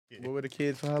What were the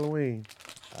kids for Halloween?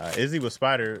 Izzy was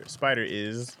Spider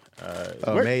Is.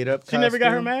 Made up. She never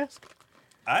got her costume? mask.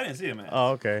 I didn't see it, man. Oh,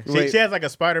 okay. Wait. She has like a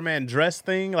Spider-Man dress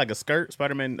thing, like a skirt,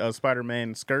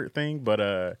 Spider-Man skirt thing,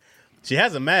 but she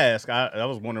has a mask. I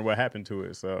was wondering what happened to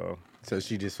it, so So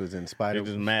she just was in she spider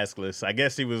was maskless. I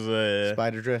guess she was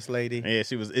spider dress lady. yeah,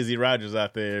 she was Izzy Rogers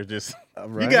out there. Just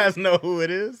right. you guys know who it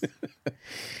is.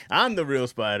 I'm the real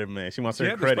Spider-Man. She wants She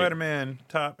her had the credit. Spider-Man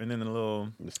top and then the little...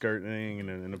 The skirt thing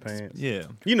and the pants. Yeah.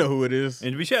 You know who it is.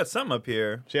 And she had something up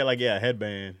here. She had like a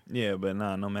headband. Yeah, but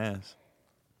no mask.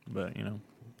 But, you know.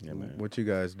 Yeah, man. What you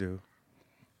guys do?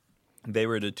 They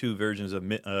were the two versions of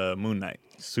Moon Knight.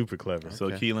 Super clever. So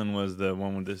Keelan was the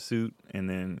one with the suit, and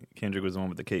then Kendrick was the one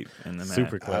with the cape and the mask.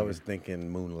 Super clever. I was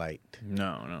thinking Moonlight. No,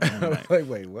 I Moon was Knight. like,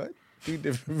 wait, what? Two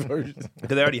different versions.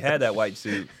 Because they already had that white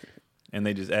suit, and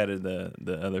they just added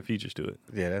the other features to it.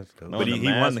 Yeah, that's dope. No, But the he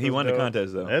won. mask He was won the dope.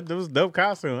 contest though, That was a dope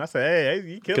costume. I said, hey,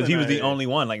 you killing because he was out the here. only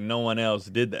one. Like no one else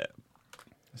did that.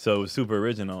 So it was super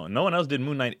original. No one else did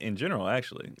Moon Knight in general.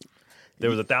 Actually, there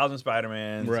was 1,000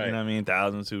 Spider-Mans. Right. You know what I mean?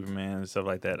 1,000 Supermans, stuff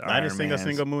like that. I didn't sing a Iron Mans.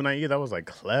 single Moon Knight either. I was like,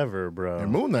 clever, bro.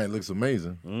 And Moon Knight looks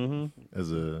amazing Mm-hmm.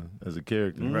 as a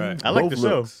character. Right. I like Both the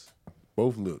show. looks.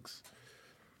 Both looks.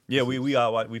 Yeah,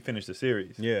 we finished the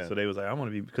series. Yeah. So they was like, I want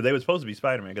to be, because they were supposed to be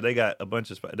Spider-Man, because they got a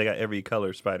bunch of they got every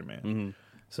color Spider-Man. Mm-hmm.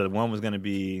 So the one was going to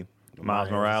be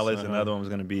Miles Morales, and the other one was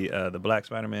going to be the Black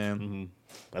Spider-Man. Mm-hmm.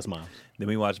 That's mine. Then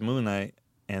we watched Moon Knight,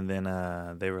 and then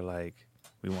they were like,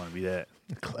 we want to be that.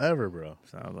 Clever, bro.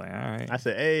 So I was like, all right. I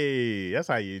said, hey, that's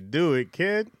how you do it,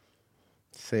 kid.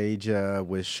 Sage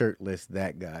was shirtless,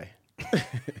 that guy.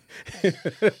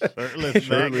 Shirtless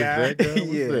that guy. What's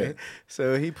yeah. that?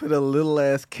 So he put a little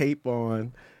ass cape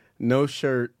on, no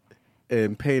shirt,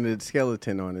 and painted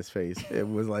skeleton on his face. It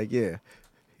was like, yeah,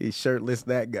 he's shirtless,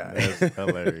 that guy. That's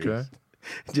hilarious. Okay.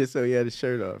 Just so he had his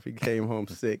shirt off. He came home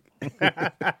sick.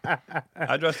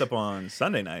 I dressed up on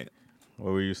Sunday night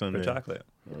What were you for Sunday? chocolate.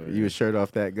 You was shirt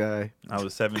off that guy. I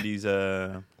was 70s,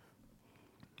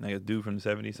 like a dude from the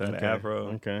 70s, so I had an afro,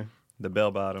 Okay. the bell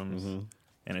bottoms,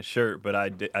 and a shirt, but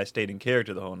I stayed in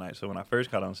character the whole night. So when I first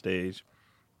got on stage,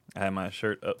 I had my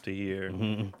shirt up to here,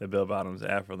 the bell bottoms, the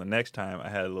afro. The next time, I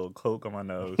had a little cloak on my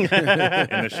nose, and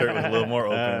the shirt was a little more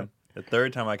open. The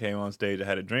third time I came on stage, I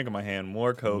had a drink in my hand,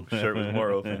 more coke, shirt was more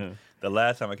open. The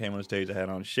last time I came on stage, I had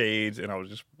on shades, and I was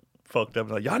just fucked up.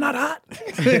 Like, y'all not hot?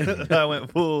 So I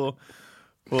went full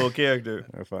character.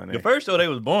 That's funny. The first show, they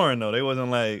was boring, though. They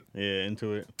wasn't like... Yeah,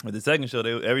 into it. But the second show,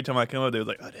 every time I come up, they was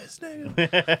like, "Oh, this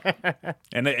nigga,"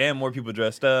 and more people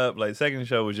dressed up. Like the second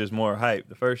show was just more hype.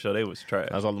 The first show, they was trash.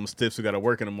 That's all them stiffs who got to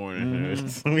work in the morning.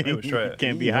 It was trash.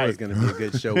 Can't be You know hyped. it's going to be a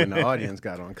good show when the audience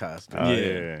got on costume. Oh,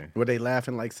 Yeah. Were they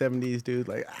laughing like 70s dudes?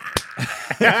 Like,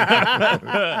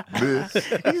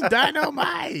 He's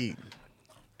dynamite.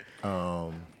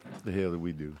 What the hell did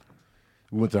we do?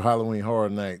 We went to Halloween Horror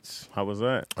Nights. How was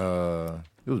that?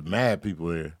 It was mad people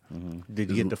there. did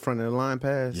you get the front of the line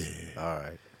pass? Yeah. All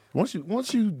right. Once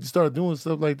you start doing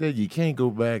stuff like that, you can't go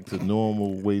back to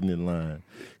normal waiting in line.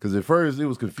 Because at first it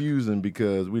was confusing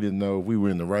because we didn't know if we were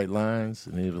in the right lines,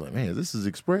 and they were like, "Man, this is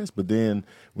Express." But then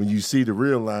when you see the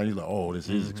real line, you're like, "Oh, this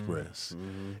is Express."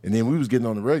 And then we was getting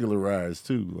on the regular rides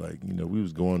too. Like we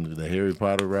was going to the Harry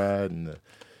Potter ride and the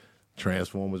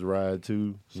Transformers ride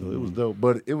too. So it was dope.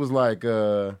 But it was like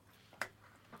the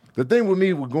thing with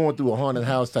me, with going through a haunted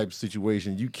house type of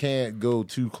situation, you can't go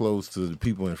too close to the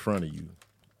people in front of you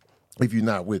if you're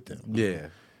not with them. Yeah.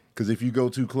 Because if you go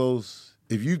too close,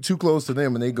 if you too close to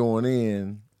them and they going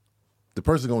in, the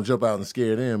person gonna jump out and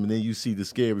scare them, and then you see the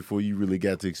scare before you really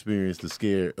got to experience the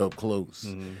scare up close.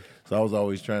 So I was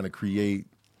always trying to create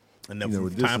Enough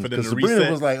with time for them because to Sabrina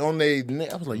reset. was like on they.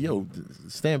 I was like, "Yo,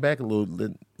 stand back a little.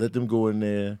 Let them go in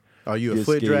there." Are you a Get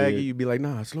foot scared. dragger? You'd be like,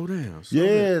 nah, slow down. Slow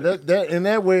Yeah, down. that in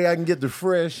that way I can get the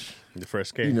fresh, the fresh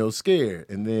scare. scared.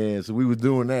 And then so we were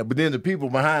doing that, but then the people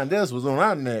behind us was on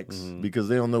our necks because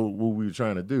they don't know what we were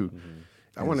trying to do.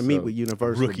 I want to meet with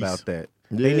Universal Rookies. about that.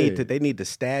 Yeah. They need to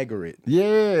stagger it.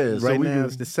 Yeah, so Right we now can-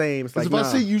 it's the same. It's 'cause like, if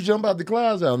I see you jump out the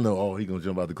closet, I'll know. Oh, he gonna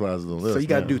jump out the closet on us. so you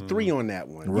got to now. do 3 on that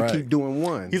one. Right. You keep doing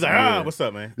 1. He's like, what's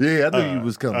up, man? Yeah, I knew he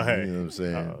was coming. hey. You know what I'm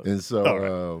saying? And so, all right.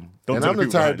 Don't and tell I'm the the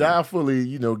people type behind that you. I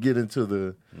fully, get into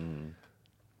the,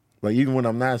 like even when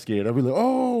I'm not scared, I'll be like,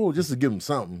 oh, just to give them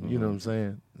something. You know what I'm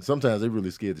saying? Sometimes they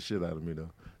really scared the shit out of me though.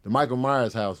 The Michael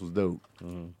Myers house was dope.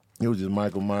 It was just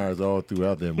Michael Myers all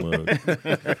throughout that mug.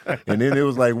 And then it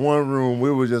was like one room where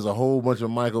it was just a whole bunch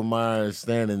of Michael Myers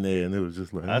standing there, and it was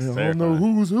just like, That's I don't know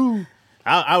terrifying. who's who.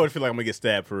 I would feel like I'm gonna get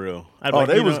stabbed for real. I'd be Oh, like,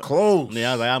 they you was know- close. Yeah,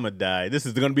 I was like, I'm gonna die. This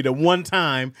is gonna be the one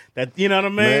time that you know what I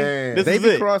mean. Man. This They is be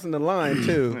it. crossing the line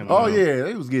too. Oh yeah,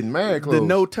 they was getting mad close. The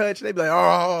no touch, they be like,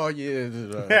 oh yeah.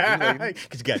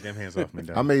 Get your goddamn hands off me,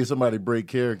 dog. I made somebody break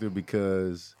character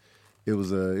because it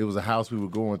was a house we were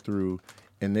going through,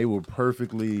 and they were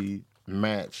perfectly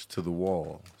matched to the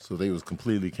wall, so they was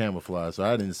completely camouflaged. So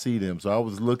I didn't see them. So I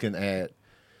was looking at,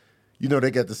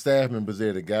 they got the staff members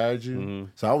there to guide you. Mm-hmm.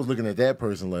 So I was looking at that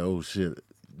person like, oh shit,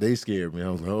 they scared me. I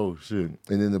was like, oh shit.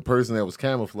 And then the person that was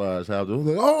camouflaged, I was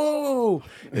like, oh.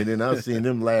 And then I seen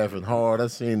them laughing hard. I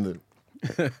seen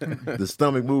the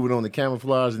stomach moving on the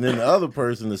camouflage, and then the other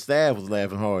person, the staff, was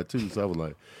laughing hard too. So I was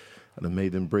like, I done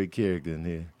made them break character in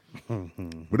here.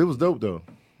 But it was dope though.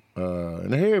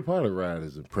 And the Harry Potter ride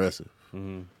is impressive.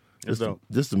 It's dope.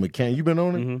 Just the mechanic. You been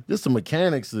on it? Just the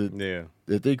mechanics Yeah,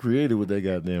 that they created with that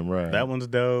goddamn ride. that one's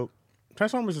dope.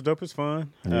 Transformers is dope. It's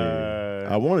fun.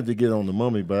 I wanted to get on the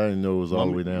Mummy, but I didn't know it was all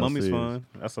the way downstairs. Mummy's fun.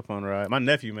 That's a fun ride. My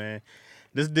nephew, man,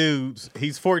 this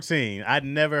he's 14. I'd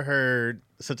never heard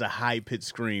such a high pitched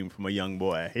scream from a young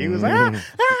boy. He was like, and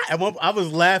I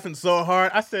was laughing so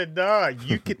hard. I said, "Dog,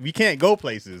 we can't go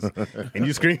places." And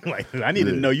you scream like, "I need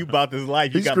to know you about this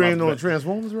life." You He got screamed my on the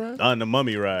Transformers ride? on the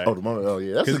Mummy ride. Oh, the Mummy. Oh,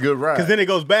 yeah. That's a good ride. Because then it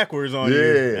goes backwards on you.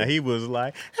 Yeah. And he was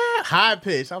like, high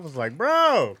pitch. I was like,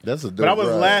 bro. That's a dope But I was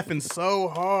ride. laughing so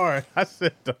hard. I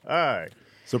said, dog.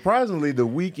 Surprisingly, the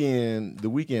weekend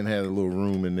had a little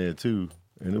room in there too,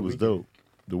 and it was dope.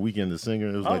 The Weeknd, the singer,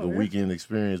 it was like a yeah. weekend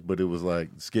experience, but it was like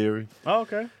scary. Oh,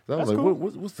 okay. So I was That's like, cool.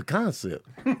 what's the concept?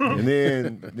 And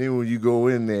then when you go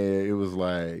in there, it was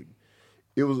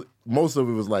most of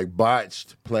it was like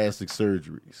botched plastic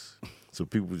surgeries. So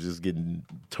people were just getting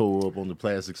tore up on the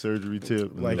plastic surgery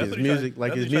tip. Like That's his what he tried- music,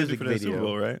 like that's his what he tried to do music for that Super video.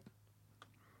 Bowl, right?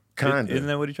 Kinda. Isn't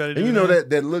that what he tried to do? And you know now?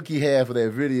 that look he had for that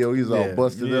video, he was all Yeah.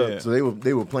 busted Yeah. up. So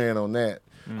they were playing on that.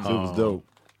 So it was dope.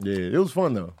 Yeah, it was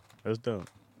fun though. That's dope.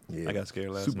 Yeah. I got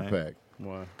scared last Super night. pack.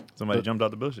 Wow. Somebody jumped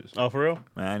out the bushes. Oh, for real?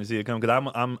 Man, I didn't see it come because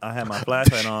I had my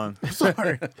flashlight on.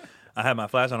 Sorry. I had my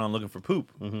flashlight on looking for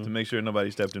poop to make sure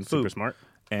nobody stepped in poop. Super smart.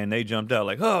 And they jumped out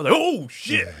like, oh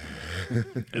shit!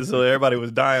 And so everybody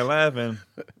was dying laughing.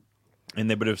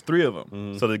 But there's three of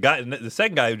them. So the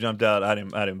second guy who jumped out, I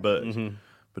didn't budge.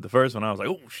 But the first one, I was like,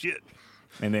 oh shit!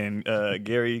 And then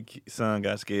Gary's son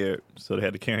got scared, so they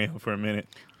had to carry him for a minute.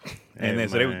 And Hey, then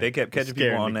so man. they kept catching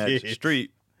Scaring people on the that kids.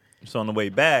 street. So on the way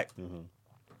back,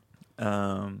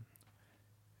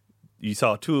 you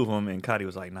saw two of them, and Cotty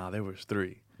was like, "Nah, there was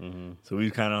three." So we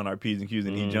was kind of on our P's and Q's,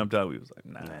 and he jumped out. We was like,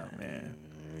 "Nah, man."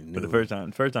 But the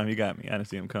first time he got me, I didn't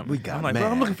see him coming. We got I'm like, bro,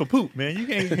 I'm mad. looking for poop, man. You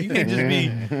can't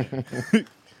just be.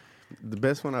 The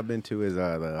best one I've been to is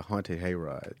the Haunted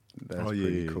Hayride. That's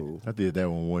pretty cool. I did that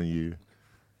one year.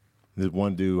 This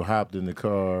one dude hopped in the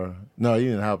car. No, he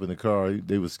didn't hop in the car.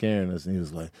 They was scaring us, and he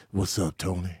was like, "What's up,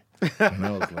 Tony?" And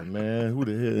I was like, "Man, who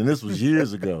the hell?" And this was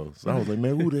years ago. So I was like,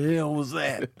 "Man, who the hell was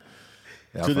that?"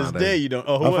 And I To this found day, out- you don't.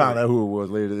 Oh, who I was found it? out who it was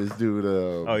later. This dude.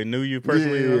 Oh, he knew you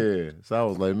personally? Yeah. So I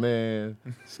was like, "Man,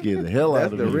 scared the hell That's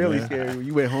out of the me." really man. scary. When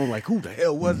you went home like, who the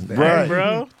hell was that? Right. Hey,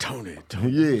 bro. Tony.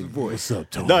 Yeah. What's up,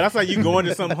 Tony? No, that's like you go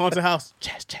into some haunted house.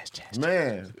 Chaz.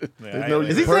 Man. I They know ain't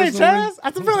Is you he saying personally. Chaz?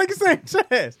 I feel like he's saying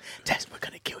Chaz. Chaz, we're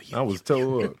gonna kill you. I was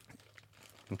tore up.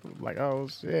 like, oh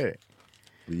shit.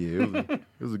 But yeah, it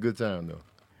was a good time though.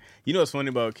 You know what's funny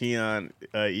about Keon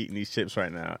eating these chips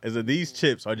right now is that these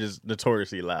chips are just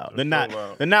notoriously loud. They're not.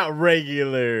 loud. They're not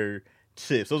regular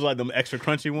chips. Those are like them extra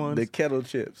crunchy ones. The kettle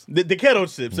chips. The kettle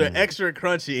chips are extra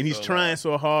crunchy, and he's trying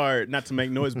so hard not to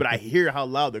make noise, but I hear how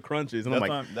loud the crunch is, and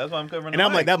That's why I'm covering. and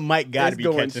I'm like, that mic got to It's be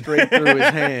going catching. straight through his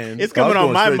hands. It's coming Oh,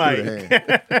 on my it's going straight mic. through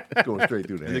the hand. It's going straight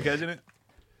through the Is it hand. catching it?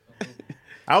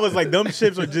 I was like, them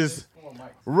chips are just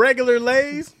regular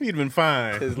Lay's. He'd been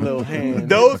fine. His little hand.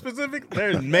 Those specific,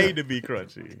 they're made to be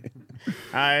crunchy.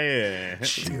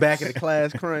 Back of the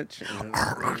class crunch.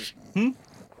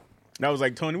 I was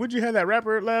like, Tony, would you have that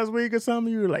rapper last week or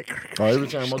something? You were like, Oh, every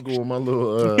time I go with my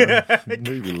little they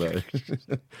be like,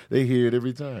 they hear it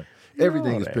every time.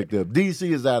 Everything is that. picked up.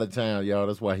 DC is out of town, y'all.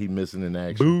 That's why he missing in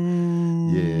action.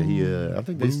 Yeah, he. I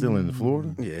think they still in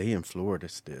Florida. Yeah, he in Florida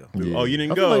still. Yeah. oh, you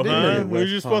didn't I feel go, like they huh? did. When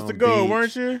you West supposed to Palm go, Beach.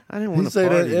 weren't you? I didn't He want to say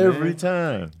party, that every man.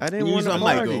 time. I didn't You want to I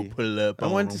might go party. pull up. I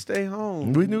on wanted him. to stay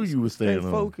home. We knew you were Stay staying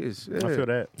home. focused. Yeah. I feel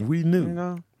that. We knew. You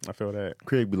know, I feel that.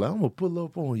 Craig be like, I'm gonna pull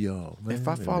up on y'all. Man. if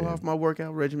I fall Man. off my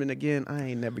workout regimen again, I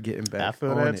ain't never getting back. I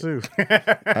feel on that it. too.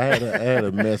 I had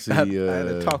a messy I had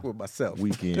to talk with myself.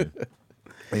 weekend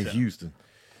in Houston.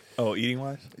 Oh, eating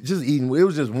wise? Just eating. It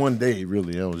was just one day,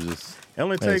 really. I was just It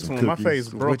only Had takes some one. My cookies. face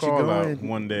broke What you all out going?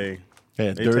 one day.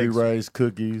 had It dirty takes- rice,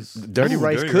 cookies. Dirty Ooh,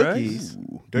 rice dirty cookies.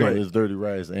 No, it's dirty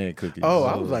rice and cookies. Oh,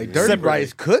 I was like dirty Separately.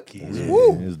 rice cookies. Yeah,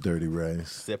 Woo. it's dirty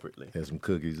rice. Separately. Had some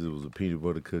cookies. It was a peanut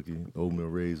butter cookie, oatmeal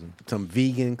raisin. Some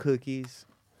vegan cookies.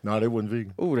 No, they wasn't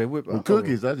vegan. Oh, they whip Well,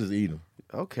 cookies, I just eat them.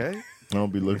 Okay. I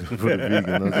don't be looking for the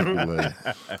vegan. I just be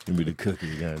like, give me the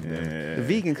cookies, goddamn. The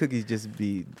vegan cookies just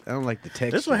be. I don't like the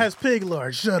texture. This one has pig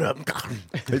lard. Shut up.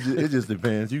 It just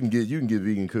depends. You can get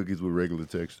vegan cookies with regular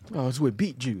texture. Oh, it's with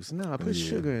beet juice. No, I put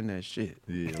sugar in that shit.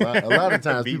 Yeah, a lot of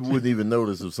times people wouldn't even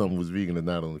notice if something was vegan or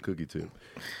not on the cookie tip.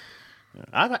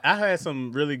 I had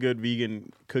some really good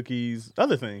vegan cookies.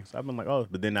 Other things. I've been like, oh,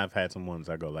 but then I've had some ones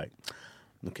I go like,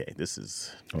 okay, this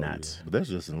is not. Yeah. But that's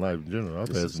just in life in general. I've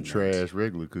This had is some not- trash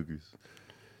regular cookies.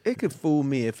 It could fool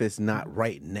me if it's not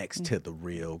right next to the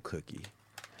real cookie.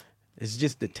 It's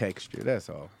just the texture. That's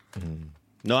all.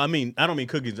 No, I don't mean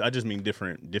cookies. I just mean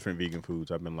different vegan foods.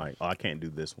 I've been like, oh, I can't do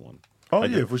this one. Oh, Like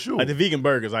yeah, the- for sure. Like the vegan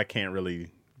burgers, I can't really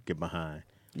get behind.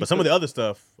 But some of the other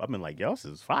stuff, I've been like, yo, this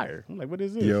is fire. I'm like, what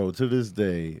is this? Yo, to this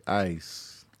day,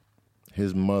 Ice,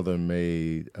 his mother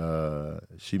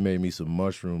she made me some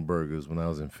mushroom burgers when I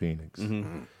was in Phoenix.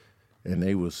 And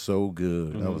they were so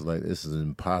good. I was like, this is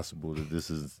impossible that this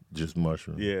is just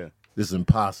mushroom. Yeah. This is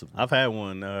impossible. I've had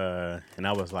one, and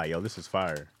I was like, yo, this is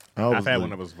fire. I was I've had like- one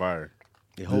that was fire.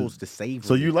 It holds the savor.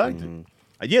 So you liked it?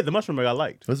 Yeah, the mushroom burger I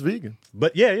liked. That's vegan.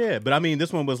 But yeah. But I mean,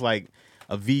 this one was like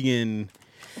a vegan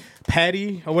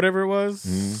patty or whatever it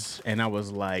was. And I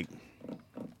was like,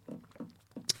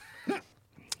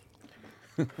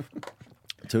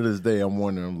 To this day, I'm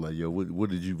wondering, I'm like, yo, what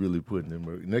did you really put in them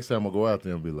burgers? Next time I go out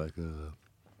there, I'll be like,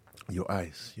 yo,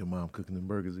 Ice, your mom cooking them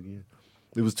burgers again?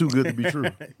 It was too good to be true.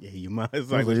 yeah, you might.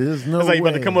 It's I like, was like, there's no it's like you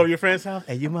about to way. come over to your friend's house.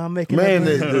 Hey, your mom making Man,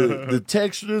 that the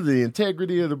texture, the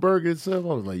integrity of the burger itself, I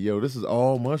was like, yo, this is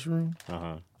all mushroom?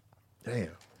 Uh-huh.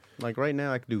 Damn. Like right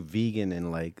now, I could do vegan in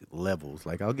like levels.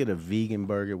 Like I'll get a vegan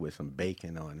burger with some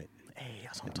bacon on it. Hey,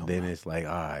 that's what I'm talking Then about. it's like,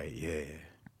 all right, yeah.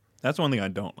 That's one thing I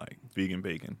don't like, vegan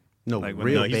bacon. No, Like when-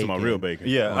 real No, he's talking about bacon. real bacon.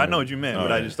 Yeah, I know what you meant,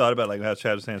 but I yeah. just thought about like how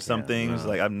Chad was saying some Yeah, things.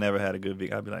 Like I've never had a good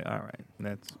vegan. I'd be like, all right,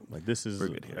 that's Like, this is We're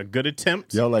good here. a good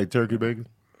attempt. Y'all like turkey bacon?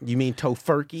 You mean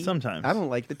tofurkey? Sometimes. I don't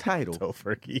like the title.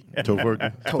 Tofurkey.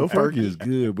 Tofurkey? Tofurkey is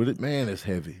good, but man, it's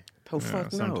heavy.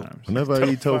 Tofuck, no. sometimes. Whenever I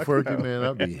eat tofurkey, man,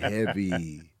 I'll be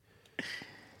heavy.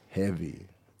 Heavy.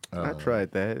 I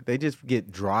tried that. They just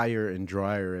get drier and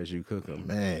drier as you cook them.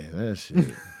 Man, that shit.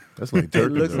 That's like turkey.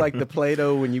 It looks though. like the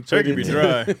Play-Doh when you put Turkey it be in-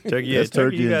 dry. Turkey, yeah, That's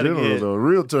turkey you in gotta general, get- though.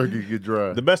 Real turkey get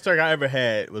dry. The best turkey I ever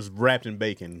had was wrapped in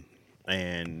bacon.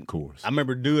 And Of course. I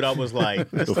remember, dude, I was like,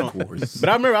 this Of don't- course. But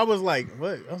I remember I was like,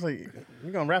 what? I was like,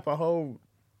 you're going to wrap a whole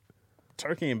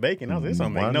turkey in bacon? I was like, this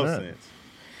don't Why make no not? sense.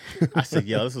 I said,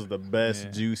 yo, this is the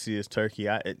best, juiciest turkey.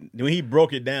 When he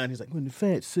broke it down, he's like, when the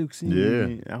fat soaks in.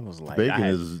 Yeah. I was like, Bacon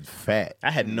is fat.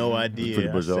 I had no idea. pretty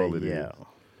much I said, all it is. yeah.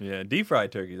 Yeah, deep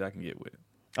fried turkeys I can get with.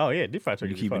 Oh, yeah, deep fried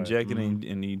turkey. You keep injecting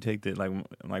and you take the like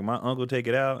my uncle take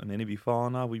it out and then it be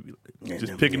falling off. We be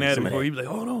just picking at it before he be like,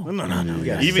 oh no, No.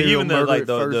 Yeah. Even Serial the murder like at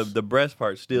the first. the breast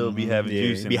part still be having Yeah,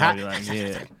 juice be and hot. like,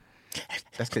 yeah.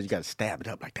 That's because you got to stab it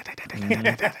up like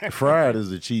that. Fried is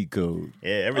a cheat code. Yeah,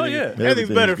 everything, yeah. everything's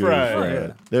better good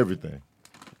fried. Everything.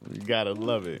 You gotta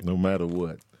love it. No matter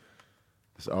what.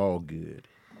 It's all good.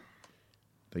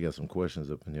 They got some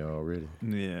questions up in here already.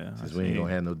 Yeah. Since we ain't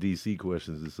gonna have no DC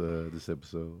questions this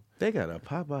episode. They got a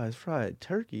Popeye's fried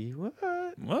turkey. What?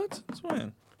 What? That's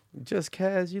when? Just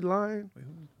Kaz, you lying?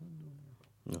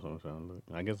 That's what I'm trying to look.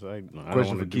 I guess I don't Question for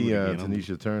wanna do it Keon, again. I'm-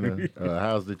 Tanisha Turner.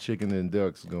 How's the chicken and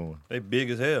ducks going? They big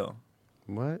as hell.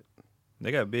 What?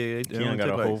 They got big. They Keon don't got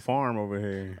a take, whole like- farm over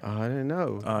here. Oh, I didn't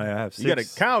know. Oh, yeah, I have 6. You got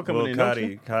a cow coming in, don't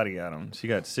you? Cotty got them. She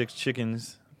got 6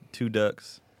 chickens, 2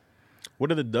 ducks. What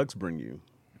do the ducks bring you?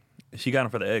 She got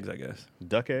them for the eggs, I guess.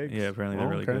 Duck eggs? Yeah, apparently they're Oh,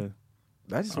 really okay. good.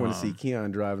 I just want to see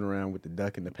Keon driving around with the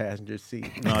duck in the passenger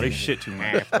seat. No, they shit too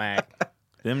much. Black.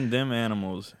 Them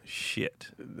animals shit.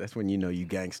 That's when you know you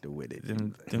gangster with it.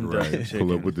 Them ducks and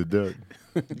Pull up chickens. with the duck.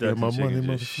 Ducks Yeah, my and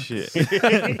money, chickens is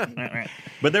shit.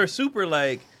 But they're super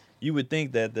like you would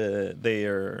think that they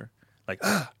are like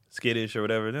skittish or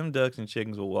whatever. Them ducks and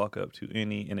chickens will walk up to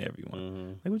any and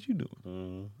everyone. Like, what you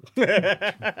doing?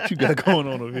 What you got going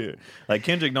on over here? Like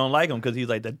Kendrick don't like him because he's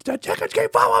like the chickens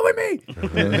keep following me.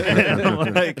 And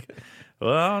I'm like,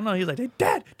 well, I don't know. He's like,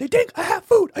 Dad, they think I have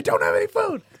food. I don't have any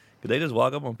food. Cause they just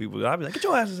walk up on people. I'll be like, get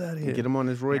your asses out of here. Get him on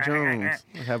his Roy Jones.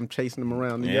 Have him chasing him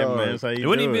around the Yeah, yard. man, that's how you It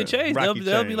wouldn't do even be a chase. Rocky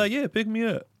They'll be chain. like, yeah, pick me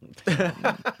up.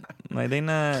 Like they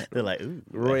not. They're like, ooh.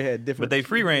 Roy had different. But they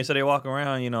free range, so they walk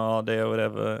around, all day or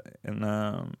whatever.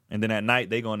 And then at night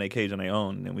they go in their cage on their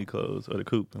own, and then we close, or the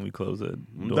coop, and we close the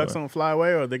door. Ducks don't fly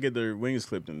away, or they get their wings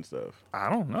clipped and stuff. I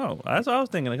don't know. That's what I was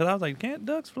thinking, because I was like, can't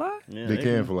ducks fly? Yeah, They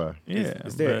can fly. Yeah.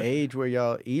 Is there but, an age where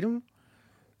y'all eat them?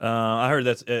 I heard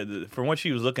that's from what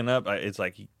she was looking up. It's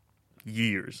like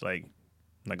years, like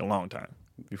a long time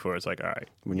before it's like, all right,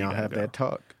 When you y'all gotta have go. that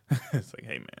talk. It's like,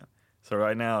 hey man. So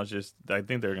right now it's just, I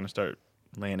think they're gonna start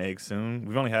laying eggs soon.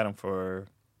 We've only had them for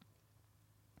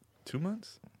 2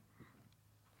 months.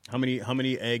 How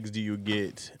many eggs do you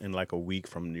get in like a week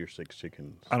from your 6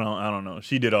 chickens? I don't know.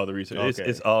 She did all the research. Okay.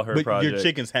 It's all her But project. your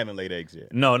chickens haven't laid eggs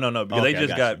yet. No, because Okay, they I just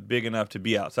got got you. big enough to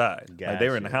be outside. Like they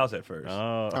were in the Gotcha. house at first,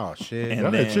 Oh shit! And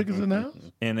Y'all then- had chickens in the house?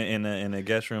 in a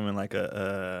guest room, and like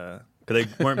because they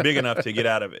weren't big enough to get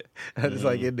out of it. It's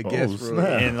like in the guest room.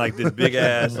 snap. And like this big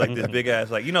ass,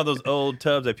 like those old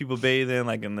tubs that people bathe in,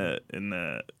 like in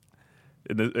the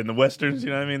westerns,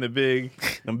 you know what I mean? The big,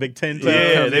 Them big 10 tubs.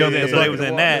 yeah, comes they was in in, the so they bucket was of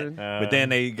in that. water. But then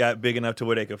they got big enough to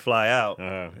where they could fly out,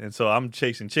 and so I'm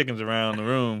chasing chickens around the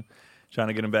room, trying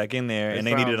to get them back in there, and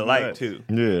they needed a sounds light nuts. too.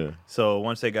 Yeah. So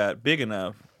once they got big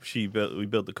enough, we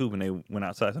built the coop, and they went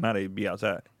outside. So now they be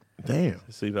outside, Damn.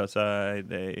 they sleep outside.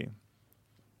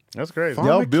 That's crazy. Farm-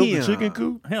 Y'all built the Keon. chicken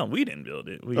coop? Hell, we didn't build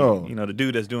it. Oh. The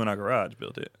dude that's doing our garage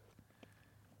built it.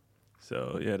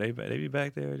 So yeah, they be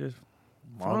back there just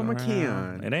Farmer walking Keon.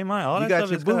 around. It ain't mine. All You that got stuff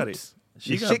your is Scotty's. boots? She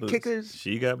Your got shit boots. kickers?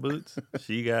 She got boots.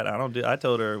 She got. I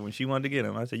told her when she wanted to get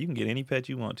them. I said, you can get any pet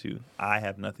you want to. I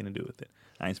have nothing to do with it.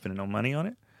 I ain't spending no money on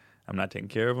it. I'm not taking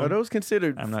care of them. Are those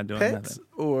considered I'm not doing pets nothing.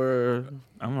 or?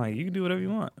 I'm like, you can do whatever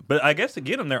you want. But I guess to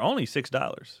get them, they're only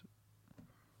 $6.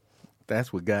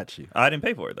 That's what got you. I didn't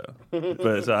pay for it though.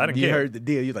 But so I didn't You care. heard the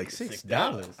deal. You're like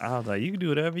 $6. I was like, you can do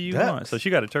whatever you Ducks. want. So she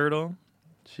got a turtle.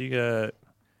 She got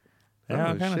all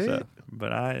Oh, kind of shit. stuff.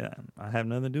 But I have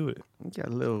nothing to do with it. You got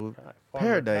a little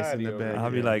paradise in the back.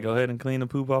 I'll be like, go ahead and clean the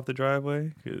poop off the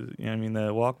driveway. 'Cause, you know what I mean?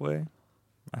 The walkway.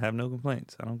 I have no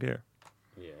complaints. I don't care.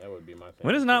 Yeah, that would be my favorite.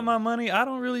 When it's not my money, I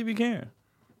don't really be caring.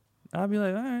 I'll be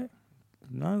like, all right,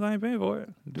 as long as I ain't paying for it,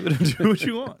 do what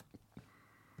you want.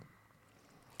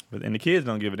 And the kids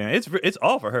don't give a damn. It's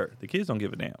all for her. The kids don't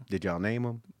give a damn. Did y'all name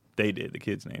them? They did. The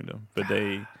kids named them, but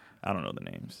I don't know the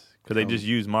names because they just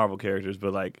use Marvel characters.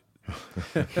 But like,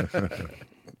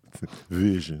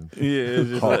 Vision. yeah, it's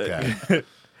just Hawkeye.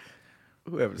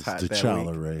 Whoever's It's hot that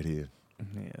T'Challa week. right here.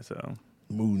 yeah. So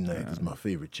Moon Knight is my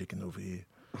favorite chicken over here.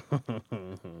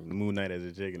 Moon Knight as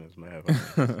a chicken is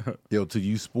mad. Yo, to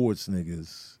you sports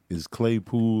niggas, is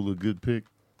Claypool a good pick?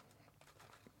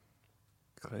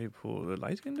 Claypool, the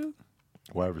light skin dude.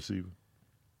 Wide receiver.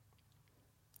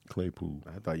 Claypool.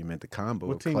 I thought you meant the combo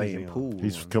What of team Clay is he and on? Poole.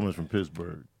 He's coming from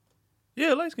Pittsburgh.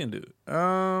 Yeah, light skin dude.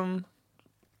 I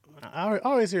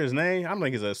always hear his name. I don't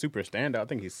think he's a super standout. I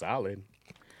think he's solid.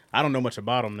 I don't know much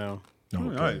about him though.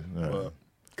 Okay.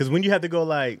 Because when you have to go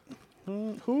like,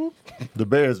 who? The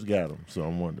Bears got him, so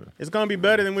I'm wondering. It's gonna be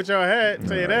better than what y'all had.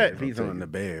 Tell you that. If he's on the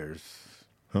Bears.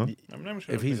 I'm never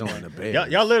sure If he's on the Bears.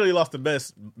 Y'all literally lost the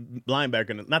best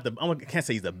linebacker. I can't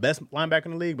say he's the best linebacker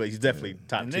in the league, but he's definitely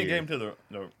top and tier. they gave him to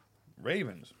the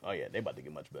Ravens. Oh yeah, they about to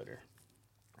get much better.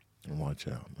 Watch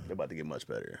out, man. They're about to get much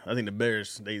better. I think the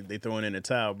Bears they throwing in the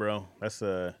towel, bro. That's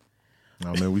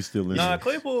Oh, man, we still in Nah, there.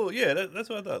 Claypool. Yeah, that's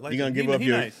what I thought. Like, you gonna give he up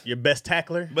your nice. your best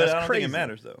tackler, But That's I don't crazy. think it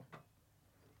matters though,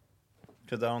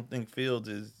 because I don't think Fields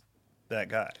is that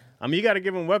guy. I mean, you got to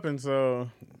give him weapons, so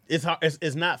it's hard,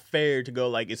 it's not fair to go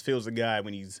like it feels a guy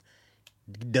when he's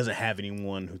doesn't have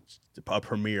anyone who's a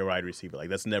premier wide receiver. Like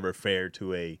that's never fair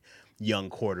to a young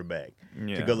quarterback to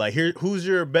Yeah. go like here. Who's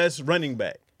your best running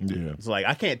back? Yeah. It's like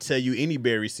I can't tell you any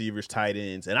Bear receivers, tight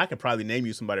ends, and I can probably name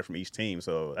you somebody from each team.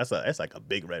 So that's like a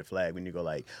big red flag when you go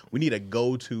like we need a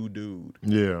go-to dude.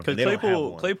 Yeah. Because They don't have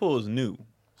one. Claypool is new,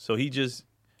 so he's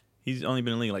only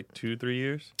been in the league like 2 or 3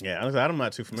 years. Yeah, I'm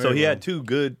not too familiar. So he with had him. 2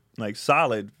 good, like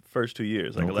solid first 2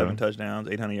 years, like Okay. 11 touchdowns,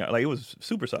 800 yards. Like it was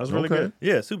super solid. That's really Okay. good.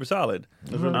 Yeah, super solid.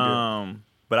 That's really good.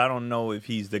 But I don't know if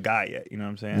he's the guy yet. You know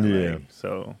what I'm saying? Yeah. Like,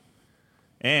 so,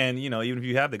 and even if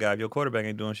you have the guy, if your quarterback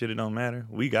ain't doing shit, it don't matter.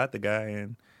 We got the guy,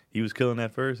 and he was killing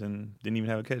that first, and didn't even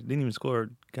have a catch. Didn't even score a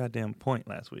goddamn point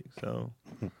last week. So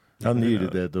I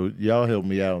needed that, though. Y'all helped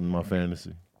me out in my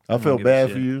fantasy. I don't felt give a bad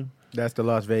shit. for you That's the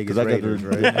Las Vegas because I got Raiders, the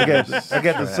right? I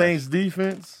got the Saints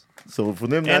defense. So for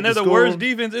them not and they're to the score, worst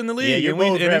defense in the league. Yeah, you're and we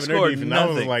both and they having their scored defense. I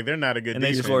was nothing. like, they're not a good And they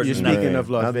defense. scored You're nothing. speaking of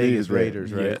Las I Vegas needed that.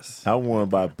 Raiders, right? Yes. I won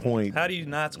by point. How do you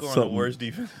not score on Something. the worst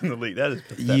defense in the league? That is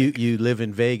pathetic. You live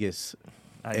in Vegas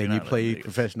I do and not you live play in Vegas.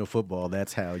 professional football.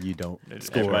 That's how you don't Everybody-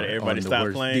 score. everybody on the stop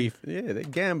worst playing? Yeah, they're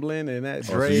gambling and that.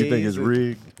 Oh, so you think it's Braves.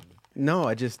 rigged? No,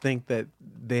 I just think that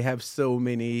they have so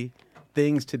many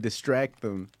things to distract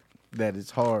them that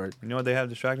it's hard. You know what they have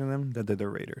distracting them? That they're the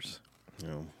Raiders.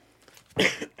 Yeah.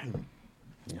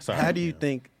 Sorry. How do you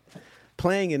think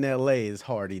playing in LA is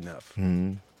hard enough?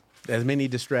 As many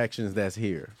distractions that's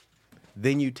here.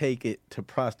 Then you take it to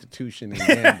prostitution and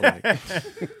gambling.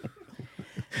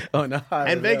 On a higher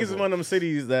And Vegas is level. one of them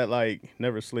cities that like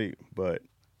never sleep. But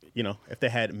you know, if they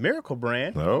had Miracle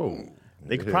Brand,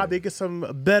 they could probably get some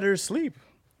better sleep.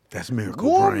 That's Miracle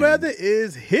Warm Brand. weather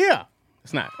is here.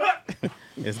 It's not.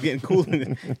 It's getting cool.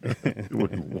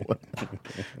 What?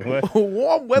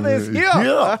 Warm weather is here.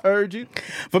 I heard you.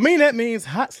 For me, that means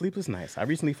hot sleepless nights. I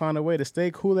recently found a way to stay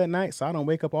cool at night so I don't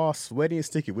wake up all sweaty and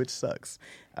sticky, which sucks.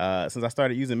 Since I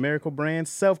started using Miracle Brand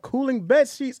self-cooling bed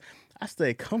sheets, I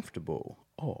stay comfortable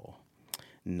all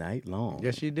night long.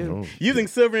 Yes, you do. Using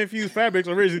silver-infused fabrics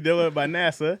originally developed by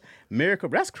NASA, Miracle.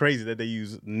 That's crazy that they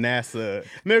use NASA.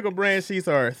 Miracle Brand sheets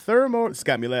are this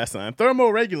got me last time.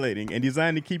 Thermoregulating and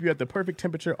designed to keep you at the perfect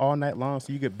temperature all night long,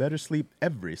 so you get better sleep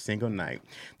every single night.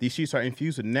 These sheets are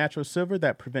infused with natural silver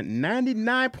that prevent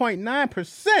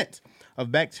 99.9%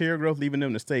 of bacterial growth, leaving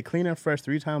them to stay clean and fresh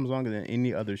 3 times longer than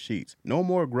any other sheets. No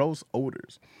more gross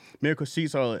odors. Miracle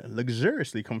sheets are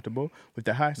luxuriously comfortable with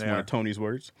the high. One of Tony's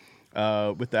words.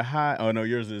 With the high, oh no,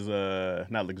 yours is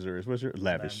not luxurious. What's your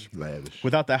lavish? Lavish.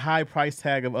 Without the high price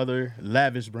tag of other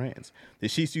lavish brands. The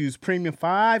sheets use premium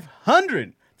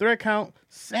 500 thread count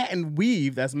satin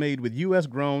weave that's made with U.S.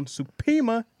 grown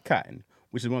Supima cotton,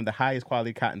 which is one of the highest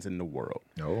quality cottons in the world.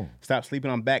 Oh. Stop sleeping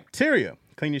on bacteria.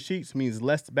 Clean your sheets means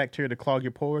less bacteria to clog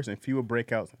your pores and fewer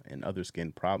breakouts and other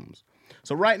skin problems.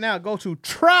 So right now, go to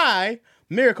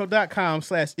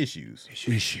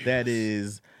trymiracle.com/issues. That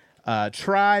is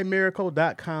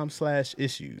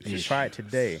trymiracle.com/issues. Just try it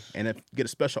today. And if you get a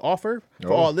special offer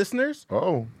for all listeners,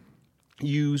 Oh.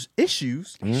 use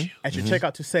issues at your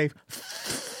checkout to save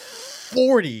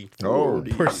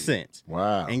 40%.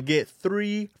 Wow. And get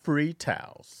 3 free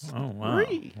towels. Oh, wow.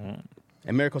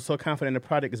 And Miracle's so confident the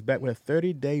product is backed with a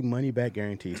 30-day money-back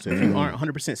guarantee. So if you aren't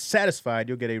 100% satisfied,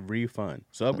 you'll get a refund.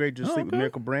 So upgrade your sleep with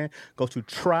Miracle Brand. Go to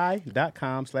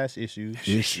try.com/issues.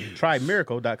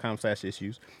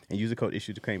 Trymiracle.com/issues. And use the code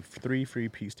issues to claim 3 free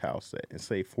piece towel set and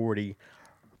save 40%.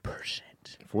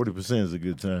 40% is a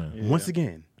good time. Once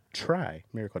again,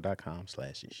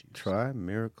 trymiracle.com/issues.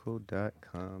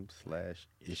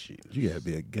 Trymiracle.com/issues. You gotta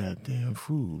be a goddamn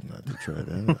fool not to try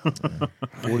that.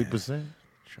 40%?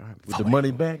 With the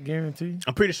money back guarantee?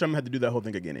 I'm pretty sure I'm going to have to do that whole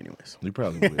thing again anyways. You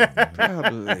probably will.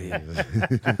 Probably.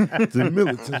 The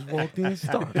militants walked in and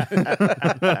started.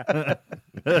 That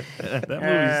movie's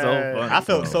so funny. I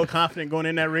felt so confident going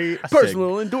in that read. I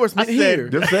Personal endorsement I said- here.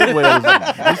 The segue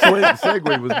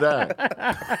was dying.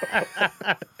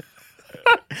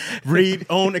 read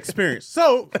own experience.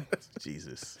 So,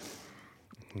 Jesus.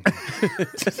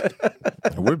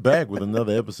 We're back with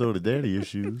another episode of Daddy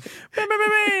Issues. Yeah,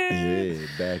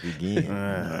 back again.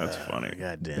 That's funny.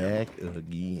 God damn. Back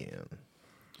again.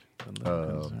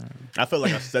 I felt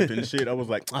like I stepped in shit. I was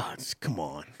like, come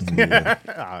on. Now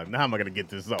how am I going to get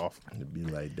this off? It'd be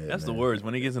like that. That's the man. words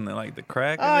when it gets in the the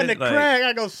crack. In the crack,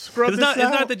 I go scrub It's this not. out.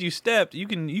 It's not that you stepped. You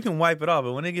can wipe it off,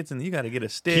 but when it gets in, you got to get a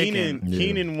stick.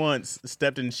 Keenan once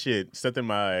stepped in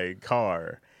my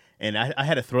car, and I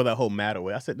had to throw that whole mat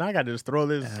away. I said, I got to just throw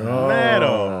this mat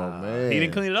off. Oh, man. He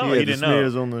didn't clean it off. He, He had didn't the know.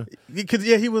 smears on the... Because,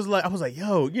 he was like, I was like,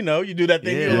 yo, you do that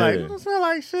thing. You're Yeah. like, it smell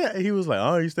like shit. And he was like,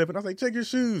 oh, you stepping? I was like, check your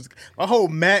shoes. My whole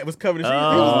mat was covered in shoes. He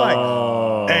was like,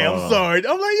 hey, I'm sorry.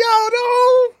 I'm like, yo,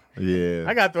 no. Yeah.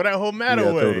 I got to throw that whole mat You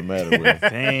gotta away. throw the mat away.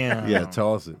 Damn. Yeah,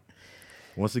 toss it.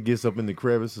 Once it gets up in the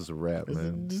crevice, it's a wrap,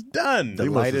 man. It's done. The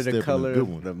You must have lighter stepped in the a color, good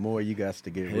one. the more you got to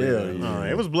get rid Hell of. yeah.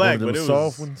 It was black, One of but them it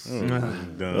soft was ones.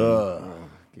 done. Oh,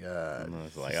 God. I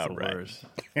was like, It's all the right. worst.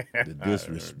 The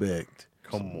disrespect.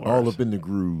 Come on. All up in the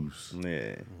grooves.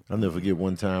 Yeah. I'll never forget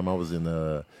one time I was in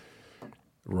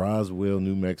Roswell,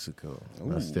 New Mexico.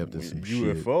 I stepped in some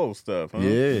shit. UFO stuff, huh?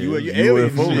 Yeah, You UFO alien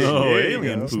shit. shit. No, Yeah,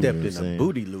 alien you poop. Stepped You know in what a I'm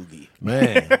booty loogie.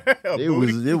 Man,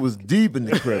 it was deep in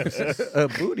the crevices. A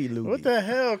booty loogie. What the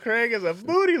hell, Craig, is a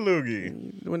booty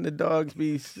loogie? When the dogs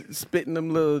be spitting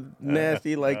them little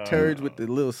nasty like turds with the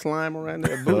little slime around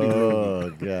there. Booty loogie.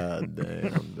 Oh, God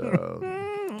damn, dog.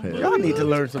 Y'all need to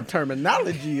learn some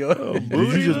terminology. Did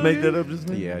you just make that up just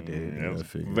now? Yeah, I did. That was I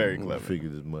figured- very I clever.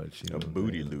 figured as much. You know A what I'm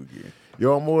booty saying? loogie.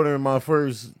 Yo, I'm ordering my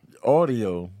first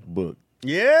audio book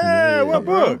Yeah, what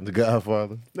book? The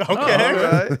Godfather.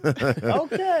 Okay.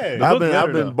 Okay.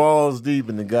 I've been balls deep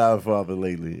in The Godfather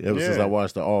lately, ever since Yeah. I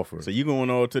watched The Offer. So you going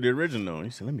on to the original? You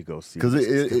said, let me go see. Because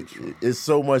this. it's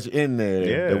so much in there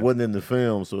Yeah. that wasn't in the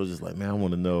film, so it's just like, man, I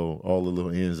want to know all the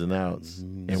little ins and outs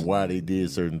and why they did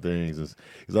certain things.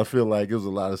 Because I feel like there was a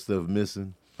lot of stuff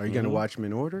missing. Are you going to watch them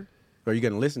in order? Or are you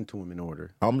going to listen to them in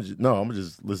order? I'm gonna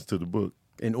just listen to the book.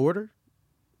 In order?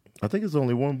 I think it's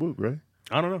only one book, right?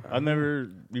 I don't know. I never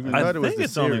even. I thought it was think the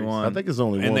it's only series. one. I think it's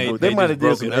only And one book. they They might just have did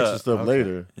broke some it extra up. stuff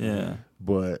later, Yeah.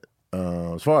 but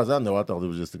as far as I know, I thought it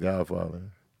was just The Godfather.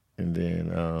 And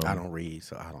then I don't read,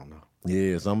 so I don't know.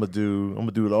 yeah, so I'm gonna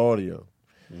do the audio.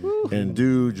 And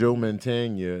dude, Joe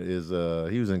Mantegna is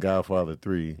he was in Godfather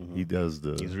 3. He does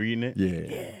the He's reading it.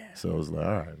 yeah. So I was like,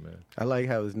 all right, man. I like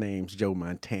how his name's Joe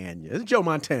Montana. It's Joe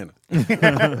Montana. But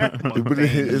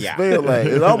it's spelled like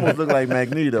it almost looked like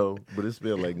Magneto, but it's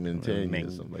spelled like Mantegna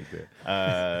or something like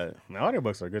that.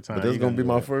 Audiobooks are a good time. But that's You gonna be do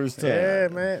my that. first time. Yeah,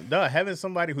 man. Duh, having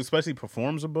somebody who especially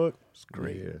performs a book, it's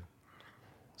great. Yeah,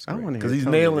 I want to because he's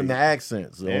nailing the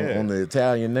accents Yeah. on the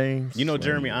Italian names. You know Like,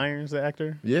 Jeremy Irons, the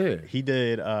actor? Yeah, He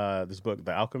did this book,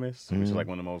 The Alchemist, which is like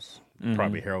one of the most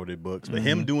probably heralded books. But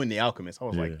him doing The Alchemist, I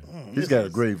was like, he's this got a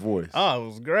is- great voice. Oh, it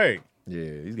was great.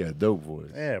 Yeah, he's got a dope voice.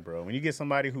 Yeah, bro. When you get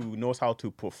somebody who knows how to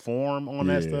perform on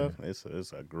that Yeah. stuff,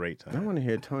 it's a great I time. want to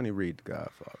hear Tony read The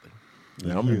Godfather.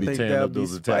 Yeah, I'm gonna be think tearing that'd up be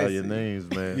those spicy. Italian names,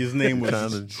 man. His name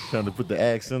was trying to put the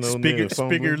accent on there.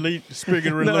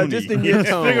 Spiggerloni. No, just in your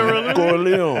tone.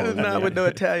 Corleone. Not with no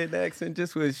Italian accent,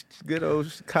 just with good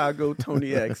old Chicago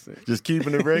Tony accent. Just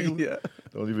keeping it regular. Yeah.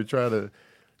 Don't even try to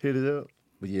hit it up.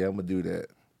 But yeah, I'm gonna do that.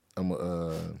 I'm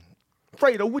gonna.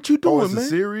 Fredo, what you Oh, doing, it's a man?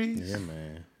 series. Yeah,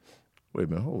 man. Wait a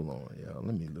minute, hold on, y'all.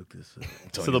 Let me look this up.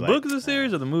 So the book is a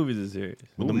series or the movie's a series?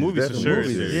 Well, the movie's for Definitely sure.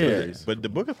 movies is is serious. serious. But the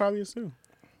book is probably a too.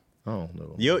 I don't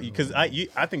know. Because I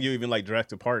think you even like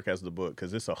Jurassic Park as the book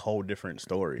because it's a whole different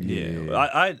story. Yeah,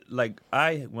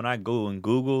 I when I go and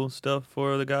Google stuff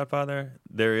for The Godfather,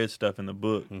 there is stuff in the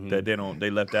book that they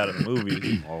left out of the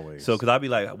movie. Always. So because I'd be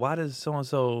like, why does so and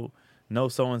so know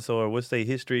so and so or what's their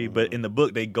history? But in the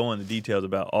book, they go into details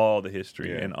about all the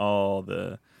history and all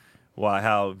the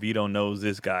how Vito knows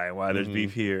this guy and why there's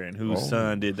beef here and whose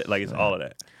son did that. Like it's all of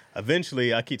that.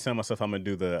 Eventually, I keep telling myself I'm gonna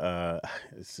do the.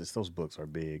 It's just those books are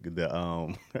big.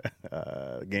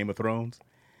 The Game of Thrones.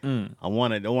 I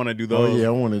want to do Oh those. yeah,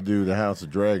 I want to do the House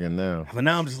of Dragon now. But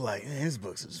now I'm just like, man, his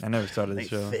books is. I never started the They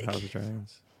show thick. House of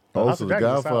Dragons. House Also, of The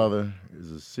Dragons is Godfather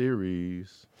is a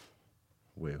series.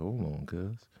 Wait, hold on,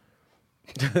 cuz.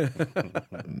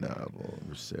 Novel,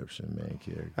 reception, main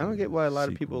character. I don't get why a lot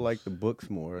of people like the books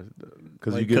more.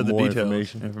 Because you like- get Because the more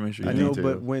details, information. I The know,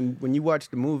 details. but when you watch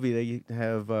the movie, they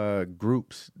have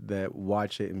groups that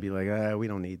watch it and be like, we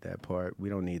don't need that part. We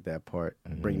don't need that part.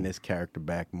 Bring this character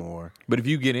back more. But if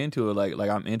you get into it, like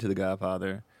I'm into The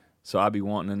Godfather, so I'd be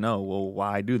wanting to know, well,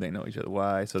 why do they know each other?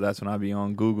 Why? So that's when I'd be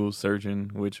on Google searching,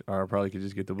 which or I probably could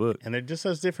just get the book. And it just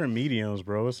has different mediums,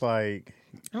 bro. It's like,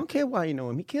 I don't care why you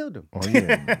know him. He killed him. Oh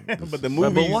yeah, but the But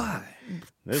movie, why?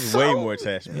 there's way more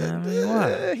attachment. Yeah, I mean,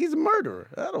 why? He's a murderer.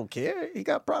 I don't care. He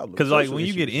got problems. Because like Social when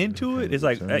you get issues. into it, it's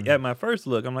like at my first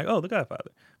look, I'm like, oh, The Godfather.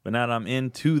 But now that I'm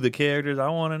into the characters, I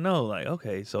want to know, like,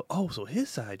 okay, so his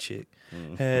side chick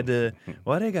had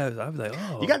why they got? I was like,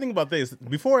 oh, You got to think about this.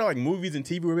 Before, like, movies and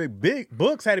TV were big,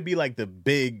 books had to be like the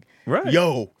big, Right.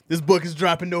 yo, this book is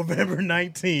dropping November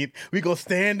 19th. We going to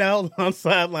stand out on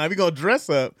sideline. We going to dress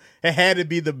up. It had to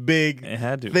be the big it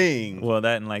had to thing. Well,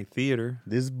 that and like theater.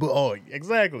 This book, oh,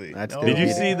 exactly. I'd still Did you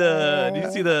get see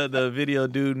the video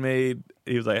dude made?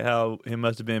 He was like how it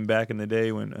must have been back in the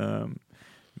day when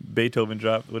Beethoven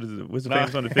dropped what's the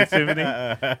famous one, the Fifth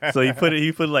Symphony. So he put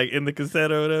it like in the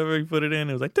cassette or whatever. He put it in.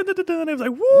 It was like dun, dun, dun, dun. It was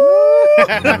like woo.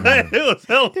 It was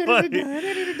hell funny.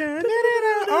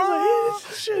 Oh,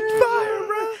 shit, fire,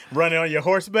 bro. Running on your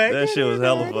horseback. That shit was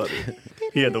hella funny.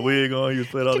 He had the wig on. He was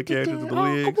playing all the characters with the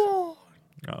wigs.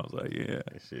 I was like, yeah.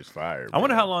 That shit's fire. I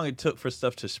wonder bro. how long it took for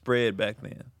stuff to spread back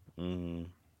then.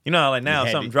 You know, how, like now You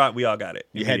had something to- dropped, we all got it.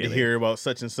 You had to immediately. hear about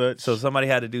such and such. So somebody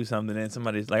had to do something, and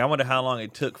somebody's like, I wonder how long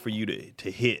it took for you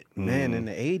to hit. Man, in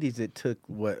the 80s, it took,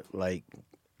 like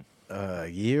a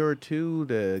year or two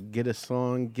to get a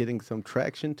song getting some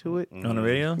traction to it. On the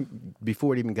radio?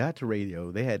 Before it even got to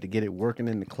radio, they had to get it working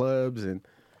in the clubs and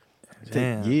it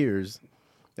Damn. take years.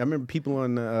 I remember people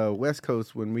on the West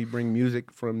Coast, when we bring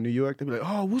music from New York, they'd be like,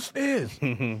 oh, what's this?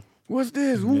 What's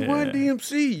this? Who Run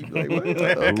DMC? Like, what?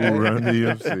 Okay. Who Run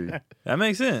DMC? That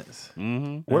makes sense.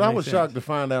 What I makes was sense. shocked to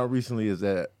find out recently is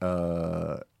that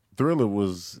Thriller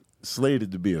was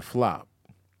slated to be a flop.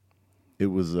 It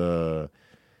was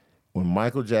when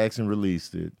Michael Jackson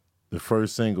released it. the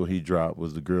first single he dropped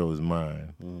was "The Girl Is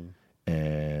Mine,"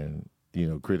 and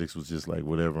critics was just like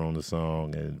whatever on the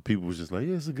song, and people was just like,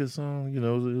 yeah, it's a good song.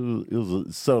 It was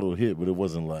a subtle hit, but it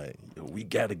wasn't like we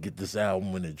got to get this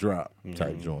album when it dropped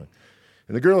type joint.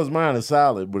 And "The Girl Is Mine" is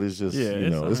solid, but it's just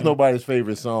it's nobody's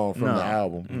favorite song from the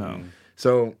album. No.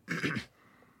 So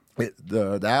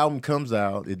the album comes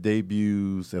out, it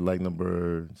debuts at like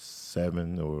number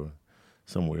 7 or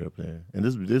somewhere up there. And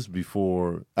this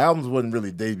before albums wasn't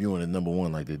really debuting at number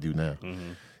 1 like they do now.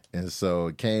 And so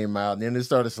it came out, and then it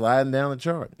started sliding down the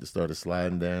chart. It started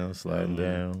sliding down,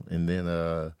 and then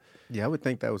Yeah, I would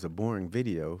think that was a boring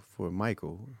video for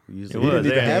Michael. Who It usually was. didn't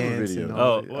They even have a dance video. and all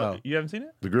Oh, that. what? You haven't seen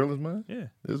it? "The Girl Is Mine." Yeah.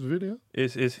 There's a video.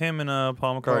 It's him and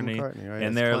Paul McCartney, right? and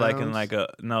As they're like in clowns?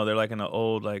 they're like in an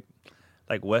old like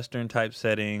Western type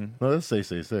setting. No, that's Say.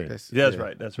 That's- Yeah, that's yeah.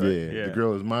 right. That's right. Yeah, "The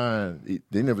Girl Is Mine."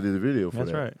 They never did a video for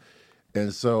That's that. right.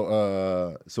 And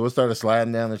so it started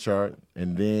sliding down the chart,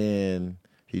 and then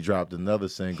he dropped another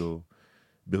single,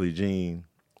 "Billie Jean,"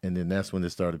 and then that's when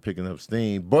it started picking up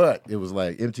steam. But it was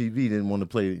like MTV didn't want to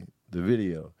play the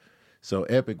video, so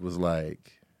Epic was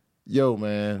like, "Yo,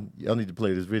 man, y'all need to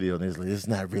play this video." And it's like, it's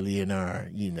not really in our,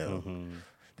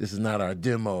 this is not our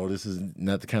demo. This is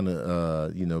not the kind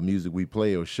of music we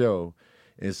play or show.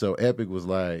 And so Epic was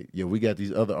like, "Yo, we got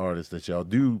these other artists that y'all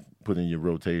do put in your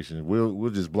rotation. We'll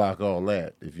just block all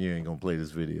that if you ain't gonna play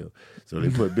this video." So they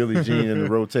put Billie Jean in the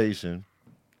rotation,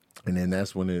 and then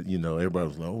that's when everybody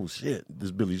was like, "Oh shit, this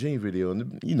Billie Jean video!"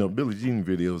 And Billie Jean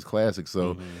video is classic,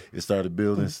 so it started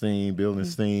building steam,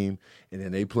 and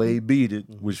then they played "Beat It,"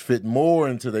 which fit more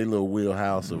into their little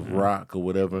wheelhouse of rock or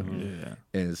whatever. Yeah.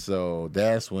 And so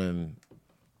that's when.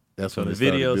 So the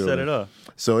video set it up.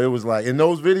 So it was like, and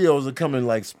those videos are coming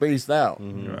like spaced out.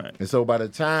 Right. And so by the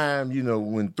time,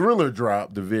 when Thriller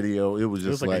dropped the video, it was It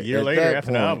just was like a year at later that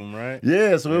after point, the album, right?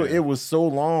 Yeah, so It was so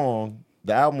long.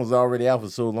 The album was already out for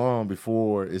so long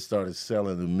before it started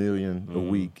selling 1 million a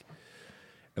week.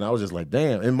 And I was just like,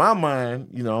 damn. In my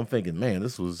mind, I'm thinking, man,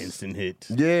 this was Instant hit.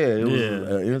 Yeah, it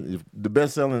was the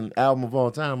best-selling album of all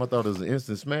time. I thought it was an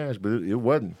instant smash, but it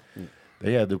wasn't.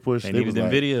 They had to push. They needed was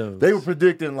them videos. They were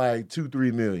predicting like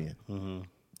 2-3 million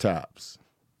tops,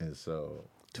 and so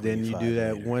Then you do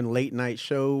that one late night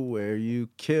show where you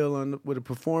kill with a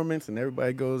performance and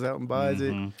everybody goes out and buys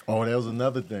it. Oh, that was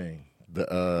another thing.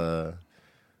 The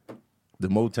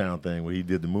Motown thing where he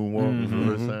did the moonwalk for the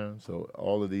first time. So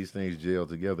all of these things gelled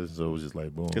together. So it was just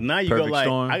like boom. Cause now you Perfect go like,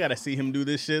 storm. I gotta see him do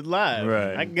this shit live.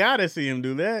 Right. I gotta see him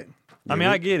do that. I mean,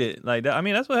 I get it. Like, that, I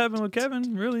mean, that's what happened with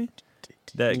Kevin, really.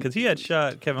 That because he had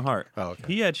shot Kevin Hart. Oh, okay.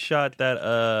 He had shot that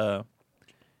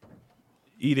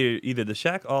either the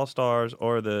Shaq All Stars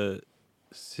or the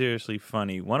Seriously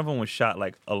Funny. One of them was shot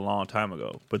like a long time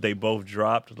ago, but they both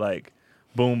dropped like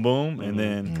boom, boom, and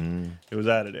then it was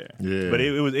out of there. Yeah. But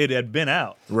it had been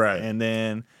out, Right. And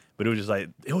then, but it was just like,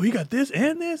 oh, he got this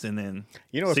and this, and then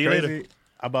You know what's see you crazy later.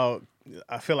 about?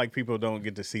 I feel like people don't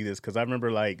get to see this because I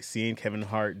remember like seeing Kevin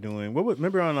Hart doing.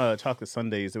 Remember on Chocolate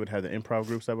Sundays they would have the improv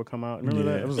groups that would come out. Remember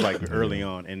that? It was like early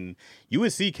on, and you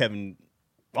would see Kevin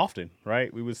often,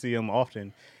 right? We would see him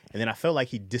often, and then I felt like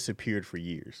he disappeared for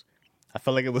years. I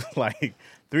felt like it was like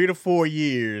 3 to 4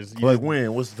 years. Like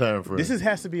when? What's the time frame?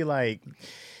 Has to be like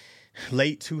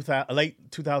late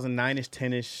 2009ish,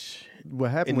 10ish.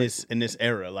 What happened in this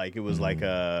era? Like it was like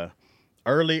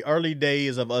early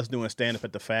days of us doing stand up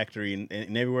at the factory and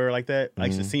everywhere like that. I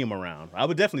used to see him around. I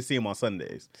would definitely see him on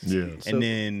Sundays. Yeah. And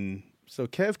then So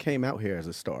Kev came out here as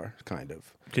a star, kind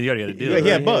of. Because you already had a deal. Yeah, he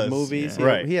had right? buzz. Movies, Yeah.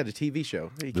 Right. He had a TV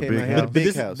show. He The came Big out here House. at Big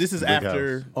this, House this is Big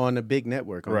after. House. on a big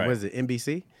network. On, Right. what is it,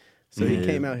 NBC? So he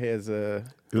came out here as a,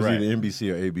 It was Right. either NBC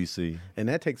or ABC. and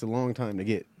that takes a long time to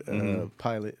get a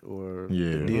pilot or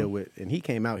Yeah. a deal with. And he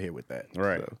came out here with that.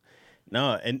 Right. So,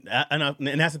 No, and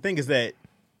that's the thing is that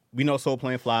we know Soul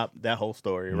Plane Flop, that whole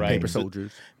story, right? Paper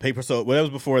Soldiers. Paper Soldiers. Well, that was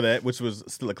before that, which was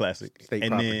still a classic. State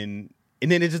and Property.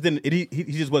 then it just didn't. He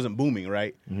just wasn't booming,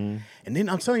 right? And then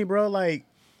I'm telling you, bro, like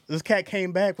this cat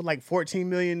came back with like 14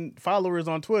 million followers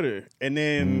on Twitter, and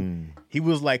then he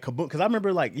was like kaboom. Because I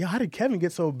remember like, yo, how did Kevin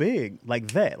get so big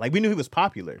like that? Like we knew he was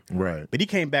popular, Right. But he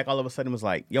came back all of a sudden and was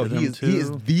like, yo, Them he is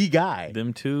two. the guy.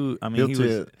 Them two. I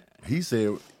mean, He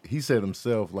said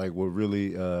himself like what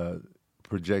really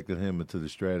projected him into the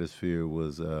stratosphere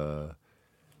was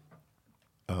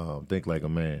Think Like a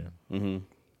Man. Mm-hmm.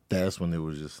 That's when it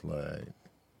was just like,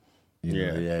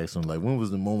 Yeah. they asked him like, when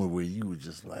was the moment where you were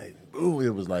just like, ooh, it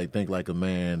was like Think Like a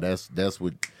Man. That's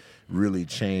what really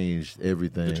changed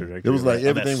everything. The trajectory It was like of that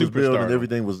everything was building, superstardom.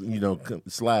 everything was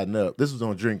sliding up. This was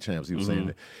on Drink Champs. He was saying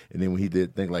that, and then when he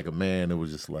did Think Like a Man, it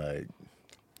was just like.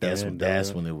 That's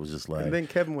And, when it was just like. And then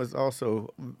Kevin was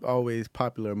also always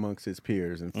popular amongst his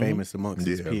peers and famous amongst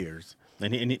his peers.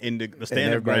 And the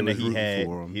stand-up grind that was he rooting had,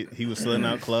 for him. he was selling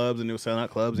out clubs, and he was selling out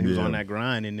clubs, and he was Yeah. on that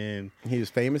grind, and then He was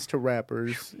famous to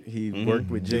rappers. He worked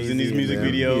with He was Jay-Z. in these and music them.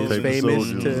 videos. He was Paper famous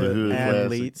Soldiers was a to hood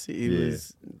athletes. classic. He Yeah.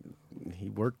 was. He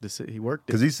worked it.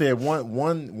 Because he said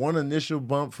one initial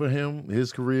bump for him,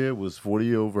 his career was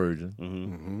 40-Year-Old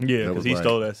Virgin. Yeah, That because was he like-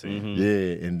 stole that scene.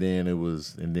 Yeah, and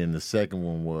then the second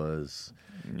one was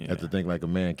Yeah. after Think Like a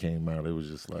Man came out. It was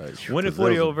just like When did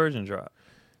 40-Year-Old Virgin drop?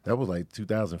 That was like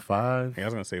 2005. I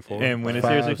was gonna say 4. And when did 5,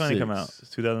 Seriously Funny 6. come out?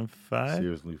 2005?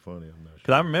 Seriously Funny, I'm not Because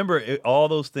sure. I remember all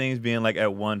those things being like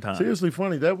at one time. Seriously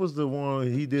Funny, that was the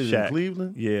one he did Shaq. in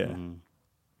Cleveland. Yeah. Wait,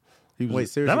 He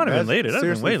was, seriously, That might have been later. That might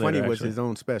have been Seriously way Funny later, was actually. his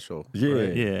own special. yeah,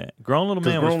 right? Yeah. Grown Little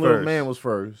Because Man was Grown first. Little Man was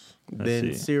first. Then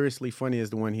see. Seriously Funny is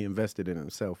the one he invested in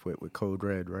himself with Code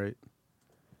Red, right?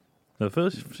 The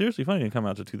first Seriously Funny didn't come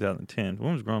out to 2010.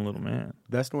 When was Grown Little Man?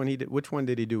 That's the one he did. Which one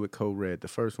did he do with Code Red? The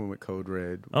first one with Code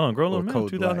Red. Oh, and Grown or Little Man, Code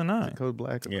 2009. Black. Is it Code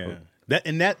Black. Or Yeah,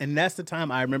 Code? and that's the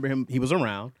time I remember him. He was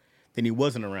around, then he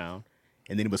wasn't around,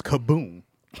 and then it was kaboom.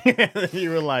 You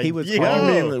were like, He was- yo. What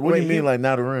do you mean, What do you mean, like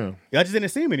not around? I just didn't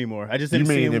see him anymore. I just You didn't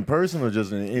see mean him in person or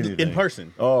just in anything? in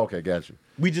person. Oh, okay, got you.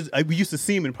 We used to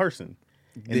see him in person,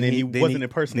 and then he wasn't in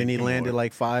person. Then he anymore. landed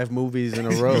like 5 movies in a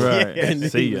row. Right. And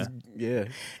See he ya. was- yeah.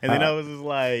 and then I was just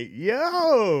like,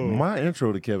 yo. My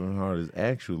intro to Kevin Hart is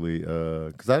actually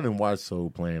because I didn't watch Soul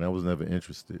Plane. I was never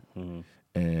interested, and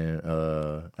I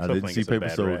Soul didn't Plane see gets a Paper bad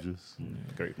rap. Soldiers,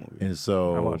 Great movie. and I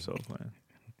so watched Soul Plane.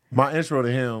 my intro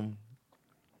to him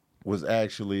was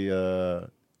actually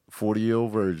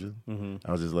 40-Year-Old Virgin.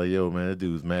 I was just like, yo, man, that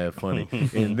dude's mad funny.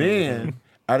 And then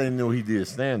I didn't know he did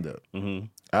stand-up.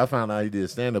 I found out he did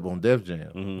stand-up on Def Jam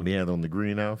when he had on the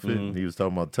green outfit. And he was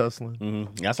talking about tussling.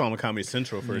 I saw him on Comedy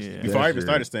Central first Yeah. before I even That's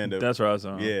started it. stand up. That's where I was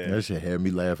on. Yeah. That shit had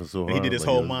me laughing so hard. He did his Like,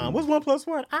 whole yo, mind. this What's 1 +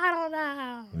 1? I don't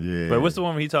know. dude- Yeah. But what's the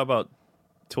one where he talked about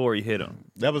Tory hit him?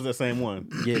 That was the same one.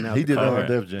 Getting out He the did that car. on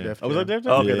Def Jam. Oh, was that Def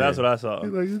Jam? Okay, Yeah. that's what I saw.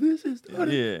 He's like, this is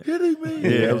Yeah. hitting me.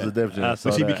 Yeah, that was a Def Jam. I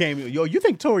saw So she that. became, yo, you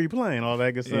think Tory playing all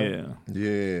that good stuff? Yeah.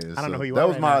 Yeah, I don't know who you that are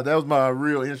was right my now. that was my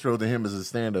real intro to him as a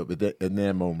stand up at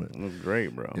that moment. It was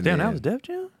great, bro. And Damn, that then- was Def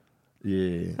Jam?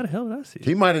 Yeah, How the hell did I see it?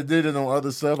 he might have did it on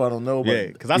other stuff. I don't know. But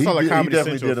Yeah, 'cause I saw the he Comedy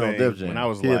definitely Central did it on thing Def Jam. when I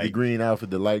was he had the like- green outfit,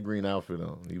 the light green outfit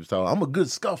on. He was talking. I'm a good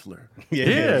scuffler. Yeah. You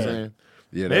know what Yeah. I'm saying?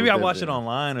 Yeah, that Maybe was I Def watched Jam. it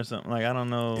online or something. Like, I don't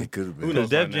know. It could have Who been. knows? Because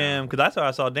Def right Jam, now. because that's how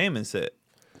I saw Damon set.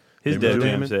 His Damon Def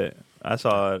Jam Damon? set. I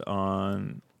saw it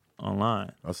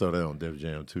online. I saw that on Def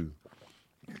Jam too.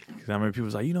 Because I remember people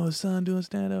was like, you know his son doing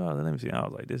stand up? I was like, let me see. I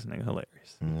was like, this nigga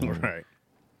hilarious. Right.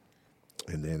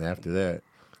 And then after that,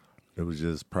 it was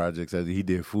just projects. He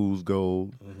did Fool's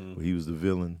Gold, where he was the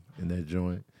villain in that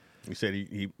joint. You said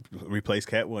he replaced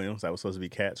Cat Williams. That was supposed to be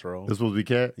Cat's role. This supposed to be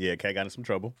Cat. Yeah, Cat got in some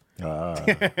trouble. Ah,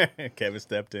 Kevin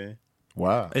stepped in.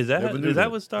 wow. Is that Never knew is that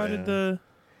what started the...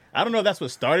 I don't know if that's what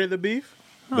started the beef,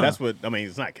 but that's what, I mean,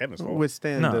 it's not Kevin's fault. With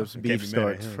stand-ups, No, beef can't be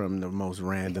mad at starts him. from the most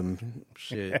random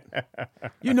shit.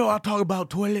 You know I talk about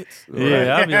toilets.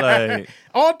 Yeah, I'd be like...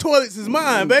 All toilets is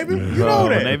mine, baby. You know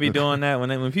When they that. be doing that,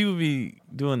 when people be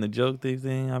doing the joke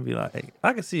thing, I'd be like, hey,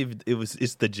 I can see if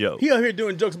it's the joke. He out here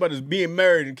doing jokes about his being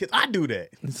married and kids. I do that.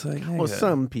 It's like, Well, nigga.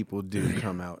 some people do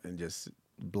come out and just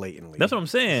blatantly. That's what I'm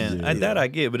saying. Yeah. That I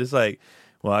get, but it's like,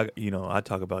 well, I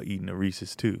talk about eating a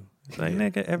Reese's too. It's like,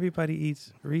 nigga, everybody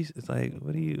eats Reese's. It's like,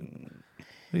 what are you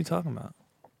talking about?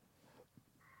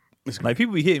 Like,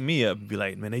 people be hitting me up and be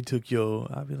like, man, they took your.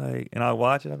 I'll be like, and I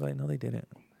watch it. I'll be like, no, they didn't.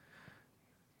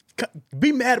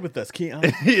 Be mad with us, Keon.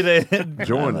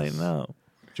 Join I'm like, us. no.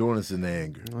 Join us in the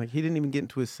anger. Like he didn't even get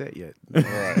into his set yet.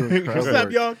 What's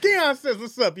up, y'all? Keon says,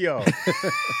 what's up, y'all?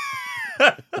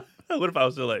 What if I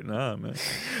was still like, nah, man.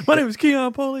 My name is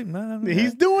Keon Poley. Nah, man.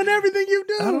 He's doing everything you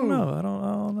do. I don't know. I don't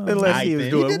know. Unless I he was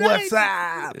think doing he did what's nice.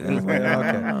 up. I'm like, I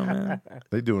don't know, man.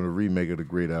 They doing a remake of The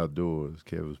Great Outdoors.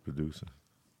 Kev was producing.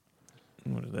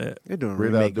 What is that? They're doing a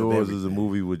Great remake of Outdoors is a everything.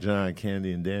 movie with John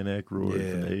Candy and Dan Aykroyd from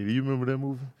Yeah. the 80s. You remember that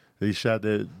movie? They shot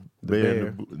that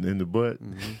bear, bear. in the butt.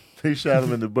 They shot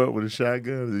him in the butt with a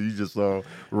shotgun, and you just saw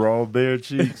raw bear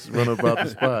cheeks run up out the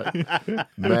spot.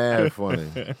 Mad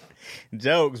funny.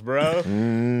 Jokes, bro.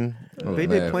 That was They mad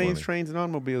did Planes, funny. Trains, and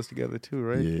Automobiles together too,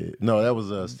 right? Yeah. No, that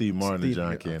was Steve Martin and Steve-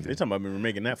 John They Candy. talking about me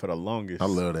remaking that for the longest. I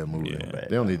love that movie. Yeah.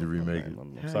 They don't need to remake it.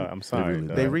 I'm sorry. I'm sorry. really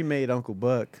dog. They remade Uncle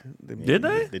Buck. Did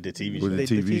they? They did TV With show. the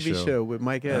The TV TV show. show with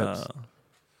Mike Epps.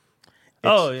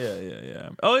 Oh, yeah.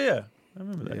 Oh, yeah. I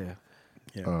remember that. Yeah.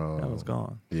 That Um, was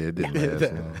gone. yeah, it didn't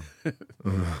last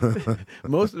long.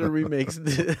 Most of the remakes,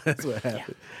 that's what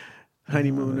happened.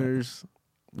 Honeymooners.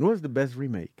 What was the best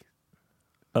remake?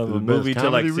 of The a best movie to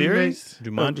like comedy remake? series.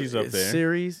 Jumanji's up there.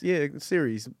 Series, yeah,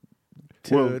 series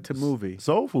to movie.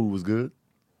 Soul Food was good.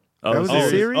 That was a Oh,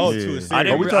 series? Oh, Yeah. to a I series. Are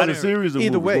didn't we re- talking didn't- series or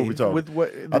Either movie? way, What we talking? with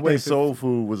what I the way think Soul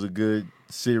Food was a good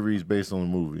series based on the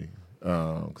movie.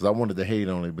 Because I wanted to hate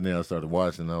on it, but then I started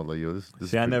watching. And I was like, "Yo, this."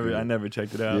 See, I is pretty good. never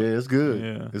checked it out. Yeah, it's good.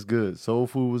 Yeah. It's good. Soul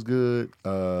Food was good.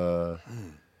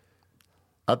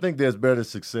 I think there's better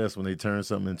success when they turn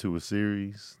something into a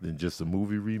series than just a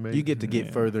movie remake. you get to get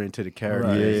Yeah. further into the Right.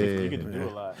 characters. Yeah. You get to do a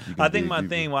lot. You can I think dig my deeper.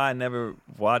 thing why I never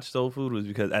watched Soul Food was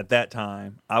because at that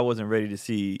time I wasn't ready to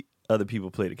see other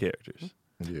people play the characters.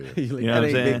 Yeah. You like, You know that what I'm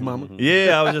ain't saying? Big Mama.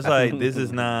 Yeah, I was just like, this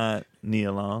is not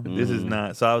Nia Long. This is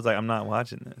not. So I was like, I'm not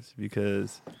watching this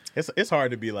because It's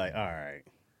hard to be like, all right.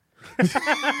 That's a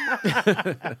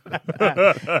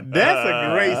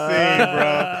great scene,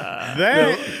 bro.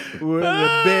 That With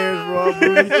the Bears raw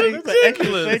booty cheeks. there's an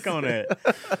extra shake on that.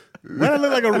 Man, I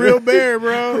look like a real bear,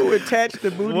 bro. Who attached the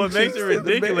booty what makes cheeks it to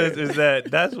the ridiculous bear. is that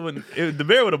that's when the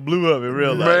bear would have blew up in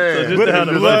real life. Man, so just but to have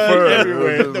the the blood blood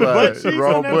everywhere. It was The like butt cheeks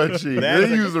raw on that- butt cheeks. That They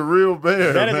is a- used a real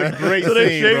bear. That is man. a great So they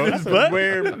scene, shaved bro. his That's butt? a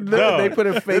weird. No, No, they put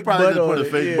a They fake probably butt just on put a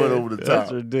it. fake yeah. butt over the That's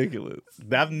top. ridiculous.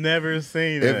 I've never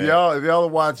seen that. If y'all are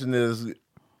watching this,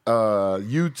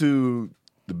 YouTube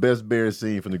the best bear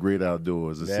scene from the Great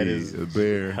Outdoors. To That see is a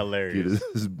bear hilarious.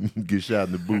 get shot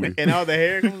in the booty. And all the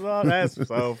hair comes off. That's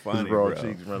so funny, His raw bro.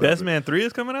 cheeks run Best up. Man 3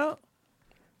 is coming out.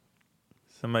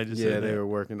 Somebody just Yeah, said they that. were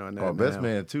working on that. Oh, Best now.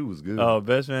 Man 2 was good. Oh,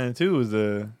 Best Man 2 was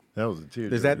the that was a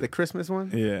tear. Is that the Christmas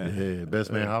one? yeah. Yeah, Best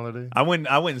Man Holiday. I went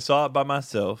and saw it by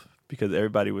myself because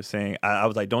everybody was saying I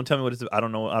was like, don't tell me what it's. I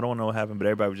don't know what happened, but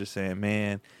everybody was just saying,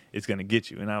 man, it's gonna get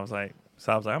you. And I was like,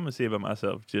 I'm gonna see it by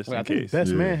myself just Wait, I in think case. Best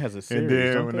Yeah. Man has a series. And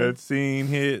then don't when they? that scene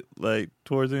hit, like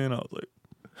towards the end, I was like,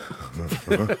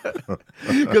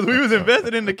 because we was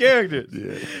invested in the characters.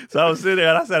 Yeah. So I was sitting there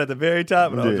and I sat at the very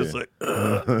top, and I was Yeah. just like,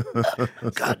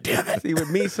 God damn it! See, with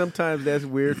me, sometimes that's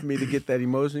weird for me to get that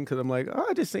emotion because I'm like, oh,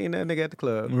 I just seen that nigga at the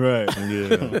club. Right.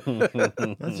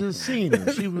 Yeah. I just seen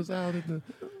her. She was out at the.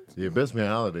 Yeah, Best Man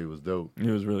Holiday was dope.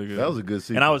 It was really good. That was a good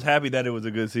sequel. And I was happy that it was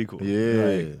a good sequel.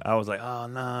 Yeah. Like, I was like, oh,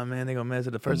 nah, man, they going to mess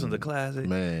it. The first one's a classic.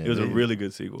 Man, It was a they- really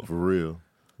good sequel. for real.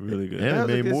 Really good. And That it was a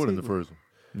made good more than the sequel. first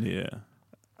one. Yeah.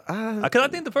 I, Because I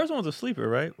think the first one was a sleeper,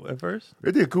 right? At first?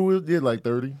 It did cool. It did like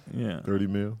 30 Yeah.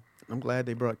 mil. I'm glad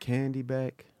they brought Candy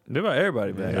back. They brought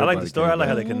everybody back. Yeah, I like the everybody story. I came like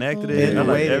how back. they connected And it. the I way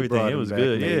like they everything. brought It him was back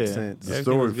good. made Yeah. sense. The Everything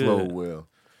story was good. flowed well.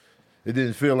 It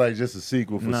didn't feel like just a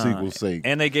sequel for Nah. sequel's sake.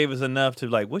 And they gave us enough to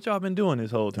like, what y'all been doing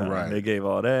this whole time? Right. They gave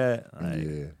all that. Like,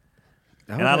 Yeah.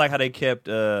 And I like how they kept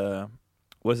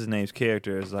what's his name's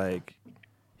character is like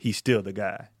he's still the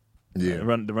guy. Yeah.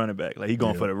 The running back. Like he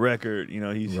going Yeah. for the record,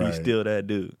 he's Right. still that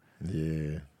dude.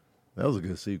 Yeah. That was a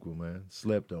good sequel, man.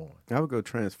 Slept on. I would go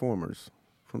Transformers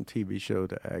from TV show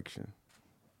to action.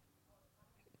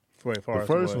 Wait, far The as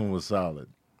first what? one was solid.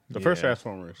 The first Yeah.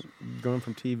 Transformers. Going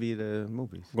from TV to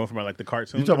movies. Going from like the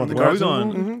cartoon. You talking about the Where are we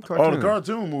cartoon going? movie? Mhm, Oh, cartoon. the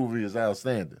cartoon movie is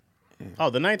outstanding.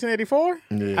 Oh, the 1984?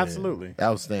 Yeah. Absolutely.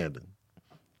 Outstanding.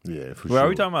 Yeah, for Well, sure. are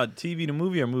we talking about TV to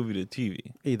movie or movie to TV?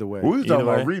 Either way. We was talking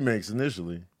Either about way. remakes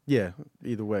initially. Yeah,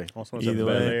 either way. Also, Either Bel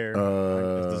way. Air.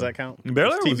 Does that count?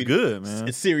 Bel Air It's was TV good, man.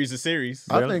 It's series to series.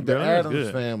 I Bel- think the Bel Air was Addams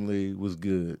good. Family was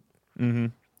good. Mm-hmm.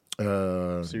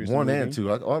 Series One of and movie?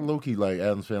 two. I low key like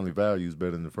Adam's Family Values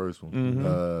better than the first one.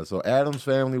 Mm-hmm. So Adam's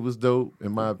Family was dope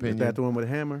in my Is opinion. that the one with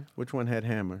Hammer? Which one had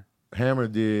Hammer? Hammer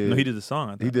did. No, he did the song.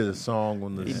 I He think. did a song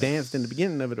on the. He danced in the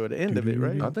beginning of it or the end of it,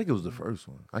 right? I think it was the first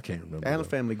one. I can't remember. Adam's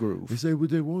though. Family Groove. They say what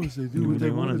they want to say, do What what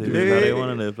they want to do, do. how they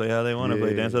want to live, play how they want to play,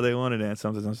 Yeah. dance how they want to dance,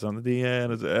 something. He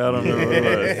had, I don't know what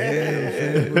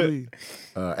it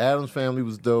was. Adam's Family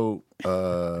was dope.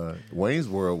 Wayne's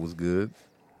World was good,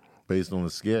 based on a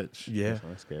sketch. Yeah. That's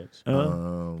my sketch.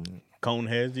 Um,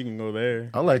 Coneheads, you can go there.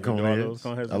 I like You can do all those.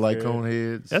 Coneheads. Coneheads I is like good.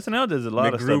 Coneheads. SNL does a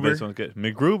lot of stuff MacGruber. based on sketch.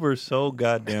 MacGruber's so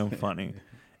goddamn funny,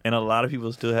 and a lot of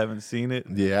people still haven't seen it.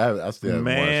 Yeah, I still haven't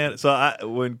Man, watched so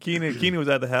when Keenan was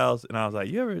at the house, and I was like,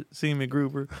 "You ever seen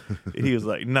MacGruber?" He was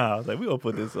like, "Nah." I was like, "We gonna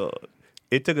put this on."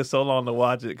 It took us so long to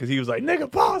watch it because he was like,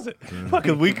 "Nigga, pause it,"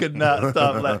 because we could not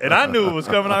stop laughing. And I knew it was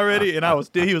coming already, and I was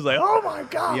still. He was like, "Oh my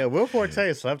god!" Yeah, Will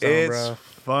Forte slept on, It's bro.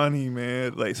 funny,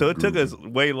 man. Like, so it took us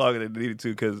way longer than it needed to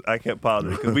because I kept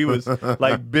pausing because we was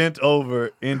like bent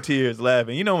over in tears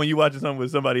laughing. You know, when you watching something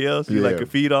with somebody else, you like Yeah. could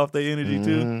feed off their energy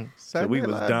too. Mhm. So we Saturday was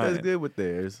Night Live dying. does good with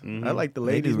theirs. Mhm. I like the They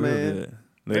Ladies do real Man. good.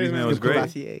 Ladies Man was Kim great.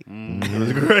 Cavassier. It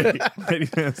was great.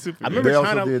 Ladies Man was super I good. remember They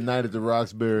also trying to- did Night at the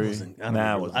Roxbury. I don't Nah, it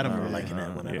remember, was I don't not. remember liking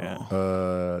that one at Yeah.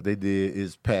 all. They did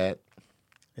Is Pat.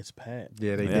 It's Pat.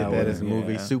 Yeah, they Yeah, did that as a yeah.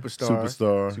 movie. Superstar.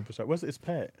 Superstar. What's It's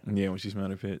Pat? Yeah, when she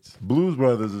smelled her pits. Blues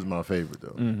Brothers is my favorite though.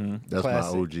 Mm-hmm. That's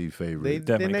Classic. my OG favorite. Didn't they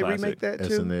Definitely remake classic. that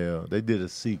too? SNL. They did a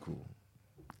sequel.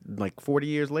 Like 40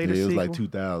 years later. Yeah, it was sequel? like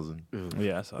 2000.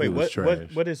 Yeah, I saw Wait, it. was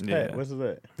what is Pat? Yeah. What's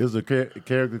that? There's a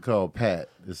character called Pat.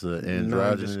 It's an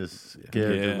androgynous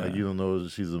character. Yeah. Like you don't know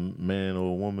if she's a man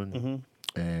or a woman.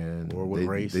 Mm-hmm. And Or what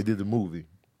race. they did the movie,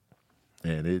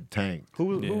 and it tanked.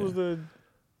 Who Yeah. was the?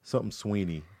 Something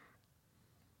Sweeney.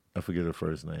 I forget her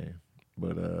first name,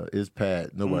 but it's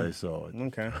Pat. Nobody saw it.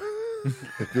 Okay.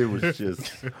 It was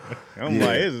just I'm Yeah.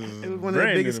 like, It was one of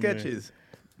the biggest sketches.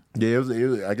 yeah. It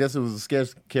was. I guess it was a sketch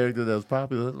character that was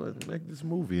popular. Let's make this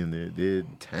movie, and it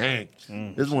tanked.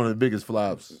 It's one of the biggest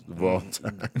flops of all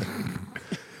time.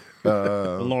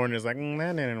 Lauren is like,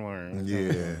 that didn't work.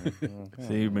 Yeah.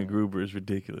 See, MacGruber is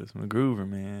ridiculous. MacGruber,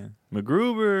 man.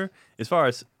 MacGruber, as far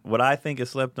as what I think is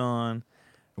slept on,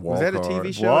 Was that a Walk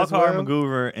TV show? Walk as Hard, well?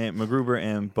 MacGruber,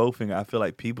 and Bowfinger, I feel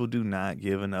like people do not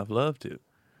give enough love to.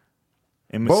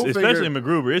 And Bowfinger- especially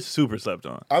MacGruber, it's super slept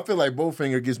on. I feel like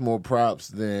Bowfinger gets more props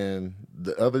than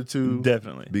the other two.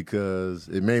 Definitely. Because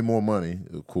it made more money,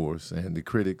 of course, and the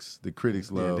critics Yeah,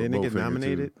 love. didn't it get Bowfinger,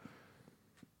 nominated? too.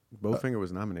 Bowfinger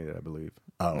was nominated, I believe.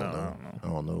 I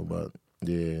don't know, but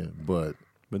yeah, but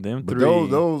But but three.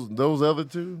 those other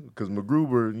two, because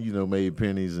MacGruber, made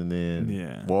pennies, and then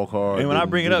Yeah. Walk Hard. And when I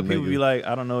bring it up, didn't people make be like,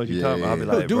 I don't know what you're talking about. I'll be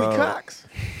Yeah. like, Dewey bro. Cox.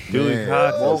 Dewey Man,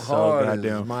 Cox is Walk so Hard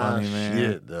goddamn is my funny, man.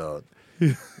 shit, dog.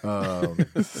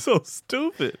 It's so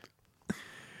stupid.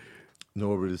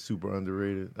 Norbert is super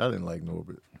underrated. I didn't like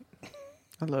Norbert.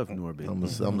 I love Norbit. I'm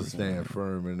gonna stand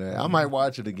firm in that. I might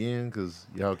watch it again because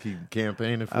y'all keep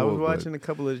campaigning for it. I was but watching a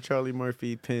couple of the Charlie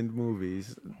Murphy penned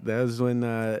movies. That was when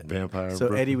Vampire. in so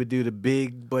Brooklyn. Eddie would do the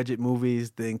big budget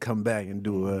movies, then come back and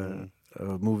do a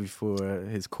movie for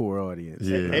his core audience.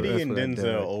 Yeah. Eddie That's and what I did.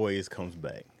 Denzel always comes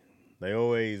back.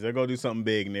 They'll go do something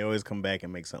big and they always come back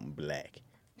and make something black.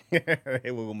 They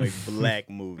will make black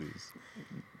movies.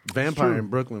 Vampire in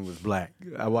Brooklyn was black.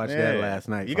 I watched that last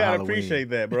night. You for gotta Halloween. appreciate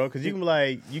that, bro, because you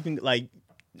can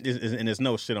and there's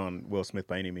no shit on Will Smith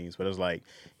by any means, but it's like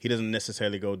he doesn't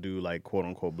necessarily go do like quote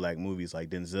unquote black movies like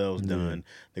Denzel's done,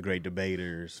 The Great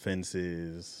Debaters,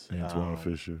 Fences, Antoine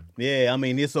Fisher. Yeah, I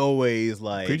mean it's always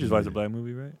like Preacher's Wife's a black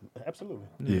movie, right? absolutely.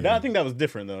 Yeah. I think that was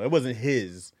different though. It wasn't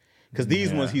his because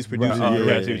these ones he's producing. Oh, and yeah,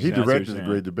 directing. I see He what you're directed saying. The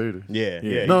Great Debater. Yeah,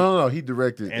 Yeah. yeah. No. He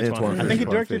directed Antoine Antoine Fisher. Fisher. I think he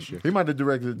directed- He might have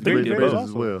directed The Great Great Debaters Debaters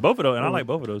as well. Both of those, and I like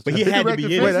both of those. But too. he He had to directed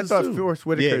be in Wait, it. I Fences thought too. Forrest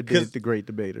Whitaker Yeah, did 'cause- The Great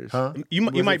Debaters. Huh? You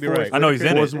might be right. I know he's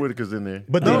in Forrest it. Whitaker's in there.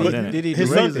 But No, then, he's in it. Did he his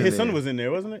direct son, it? his son was in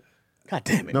there, wasn't it? God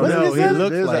damn it! No, Wasn't no, his he son?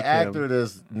 looked There's like an actor him.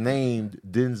 that's named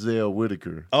Denzel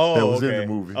Whitaker Oh, that was okay. in the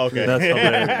movie. Okay, That's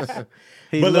hilarious.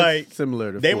 He But, looked like,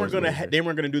 similar to they Forrest weren't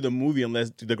Whitaker. gonna do the movie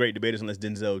unless The Great Debaters unless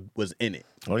Denzel was in it.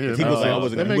 Oh yeah, He was like, I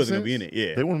wasn't that gonna- he makes wasn't gonna be sense. in it,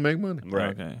 yeah. They want to make money. Right.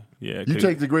 Okay. Yeah. You 'cause-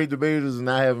 take the Great Debaters and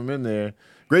not have them in there.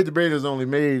 Great Debaters only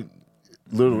made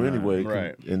little anyway,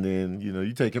 right. And then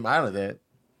you take him out of that.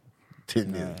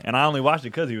 10 million. And I only watched it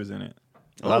because he was in it.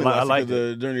 I liked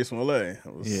the Journey from LA.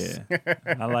 Yeah,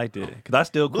 I liked it because I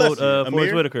still Bless quote you, Forrest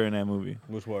Amir. Whitaker in that movie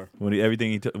Which one? when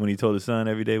he told his son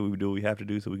every day we do what we have to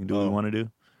do so we can do what we want to do.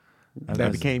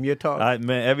 That became your talk.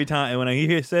 Man, every time when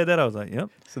he said that, I was like, "Yep."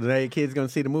 So now your kid's gonna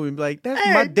see the movie and be like, "That's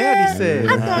Hey, what my daddy said.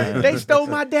 I thought- They stole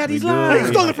my daddy's We do. line.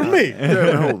 They stole it from me.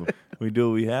 Yeah, hold on. We do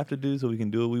what we have to do so we can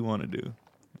do what we want to do.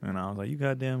 And I was like, "You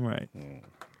goddamn right."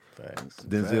 Thanks.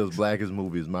 Denzel's blackest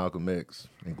movie is Malcolm X,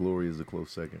 and Glory is a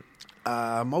close second.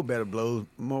 Mo Better Blows.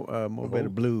 Mo Better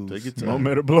Blues. Take your time. Mo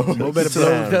Better Blows. Mo Better Time,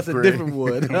 Blows. That's a Craig. different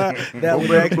one. That was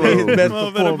Better actually his Blows. best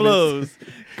Mo Better performance. Blows.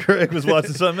 Craig was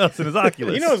watching something else in his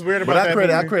Oculus. You know what's weird about But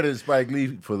that I movie? credit Spike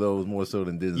Lee for those more so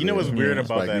than Denzel. You know what's weird about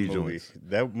Spike that Lee movie? joints.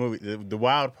 That movie. The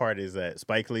wild part is that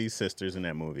Spike Lee's sister's in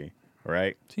that movie,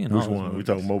 right? Seeing all Which those one? We movies.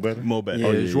 talking Mo Better? Mo Better. Yeah,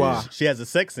 Oh, yeah, Joie. yeah. She has a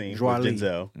sex scene Joie with Lee.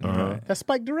 Denzel. Uh-huh. That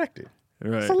Spike directed.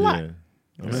 Right. It's a lot. Yeah.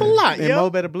 It's a lot, And yo. Mo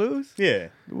Better Blues? Yeah.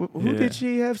 Who Yeah. did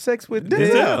she have sex with?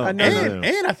 Denzel. Yeah, I know that.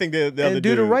 And I think the other And Do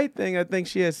the dude. Right Thing, I think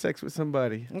she had sex with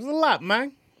somebody. It's a lot,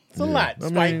 man. It's a lot. I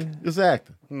Spike. mean, it's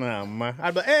acting. Nah, man.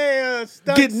 I'd be like, hey,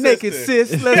 stunt Get naked, sister.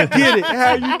 sis. Let's get it.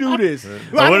 How you do this?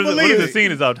 Well, I What don't is, what believe is the it.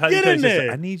 scene is out? How do you Get tell in your sister,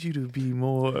 there. I need you to be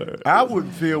more. I would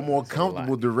feel more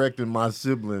comfortable directing my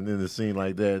sibling in a scene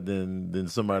like that than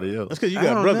somebody else. That's because you I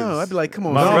got don't brothers. know. I'd be like, come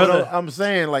on, My son. brother- No, I'm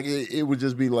saying like it would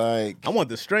just be like I want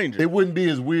the stranger. it wouldn't be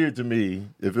as weird to me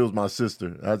if it was my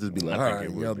sister. I'd just be like, I all think right,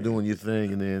 it would y'all be. doing your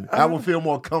thing, and then I would feel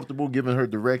more comfortable giving her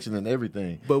direction and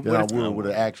everything But than what I if- would with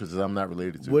an actress that I'm not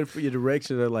related to. What if for your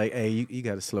direction are like, hey, you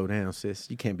got to to slow down, sis.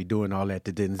 You can't be doing all that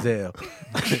to Denzel.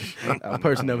 A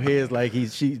person up here is like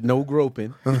she's no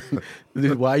groping.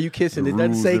 Why are you kissing? It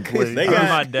doesn't rules say in place. kiss. They I remember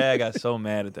got- my dad got so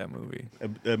mad at that movie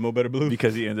Mo Better Blue.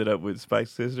 because he ended up with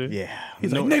Spike's sister. Yeah,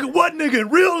 He's like, nigga, what nigga in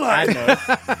real I life?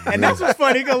 know. And that's what's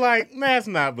funny. Cause like, man, that's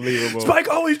not believable. Spike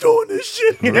always doing this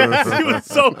shit. he was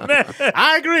so mad.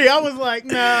 I agree. I was like,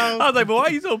 no. I was like, but why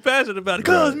are you so passionate about it?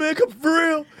 Cause man, come for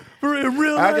real. For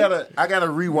real I life. gotta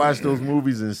rewatch those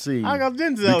movies and see. I got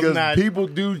Denzel's because not. people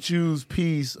do choose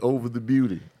peace over the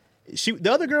beauty.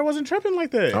 The other girl wasn't tripping like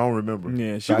that. I don't remember.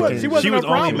 Yeah, She wasn't she was a only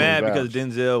problem. mad Vouch. because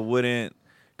Denzel wouldn't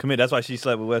commit. That's why she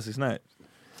slept with Wesley Snipes.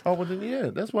 Oh, well then,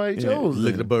 yeah, that's why he chose.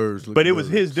 Look at the birds. But it was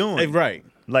his doing. Hey, right.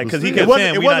 Like, because he It kept wasn't-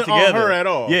 saying, it we not wasn't on together. her at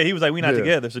all. Yeah, he was like, we not Yeah.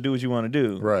 together, so do what you want to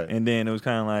do. Right. And then it was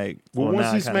kind of like, Well, well, once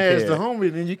nah, he I kinda smashed the care.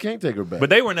 homie, then you can't take her back. But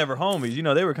they were never homies. You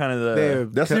know, they were kind of the.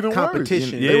 that's even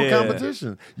competition. worse. They were Yeah.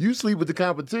 competition. You sleep with the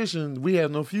competition, we have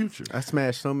no future. I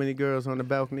smashed so many girls on the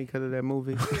balcony because of that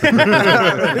movie.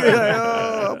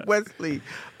 Oh, Wesley.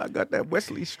 I got that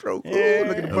Wesley stroke. Oh,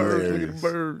 look at the birds. Look at the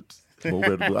birds. Mo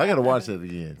Better Blue. I gotta watch that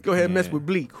again. Go ahead and mess with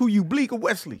Bleak. Who you, Bleak or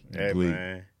Wesley? Hey, Bleak.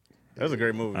 man. That was a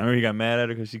great movie. I remember he got mad at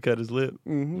her because she cut his lip.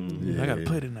 Yeah. I got to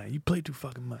play tonight. You play too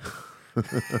fucking much.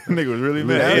 Nigga was really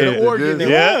mad. That Yeah. was the organ.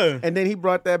 Yeah. And then he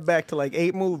brought that back to like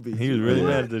 8 movies. He was really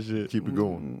mad at this shit. Keep it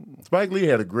going. Spike Lee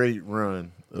had a great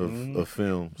run of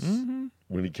films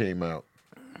when he came out.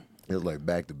 It was like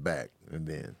back to back, and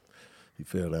then he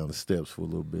fell down the steps for a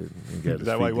little bit and got his Is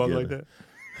that feet why he walked together.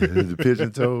 like that? The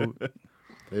pigeon toed.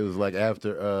 It was like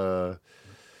after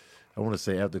I want to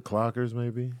say after Clockers,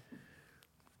 maybe.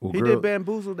 Well, He Girl- did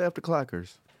Bamboozled after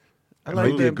Clockers. I he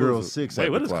like did Girl Bamboozled. 6 Wait,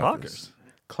 after what is Clockers. Clockers?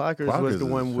 Clockers Clockers was the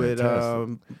is one with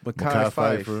fantastic. Mackay Mekhi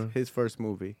Phife, Phifer. his first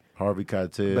movie. Harvey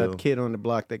About the Keitel, kid on the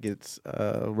block that gets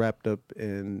wrapped up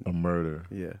in, a murder.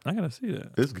 yeah. I got to see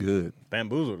that. It's good.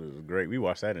 Bamboozled is great. We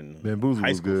watched that in Bamboozled high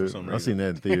was school good. for some I reason. seen that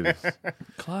in theaters.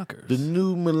 Clockers. The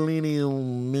new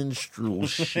millennium minstrel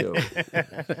show.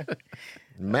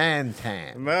 Man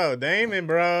Time. No, Damon,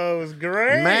 bro, was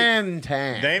great. Man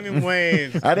Time. Damon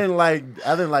Wayans. I didn't like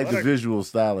the visual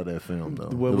style of that film though.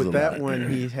 Well, It was with a that lot. one,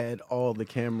 he had all the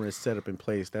cameras set up in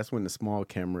place. That's when the small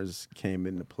cameras came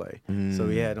into play. So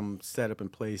he had them set up in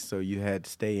place. So you had to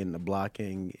stay in the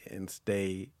blocking and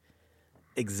stay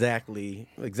exactly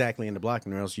in the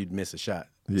blocking, or else you'd miss a shot.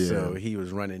 Yeah. So he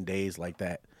was running days like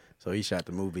that. So he shot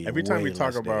the movie. Every in time way we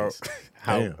talk less about days.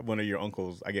 how Damn. one of your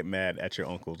uncles, I get mad at your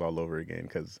uncles all over again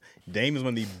because Dame is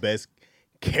one of the best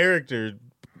character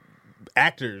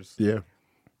actors. Yeah.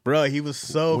 Bro, he was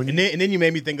so. When And then you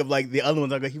made me think of like the other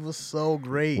ones. I go, he was so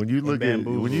great. When you in look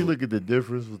Bamboozled. at the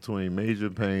difference between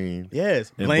Major Payne,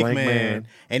 yes, and Blank Blank Man. Man.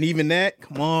 And even that.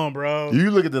 Come on, bro.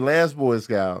 you look at the Last Boy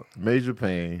Scout, Major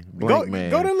Payne, go Blank Man,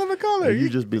 go to Living Color. and you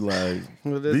just be like,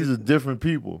 Well, there's these are different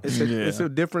people. It's a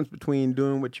difference between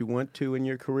doing what you want to in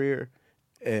your career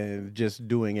and just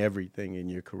doing everything in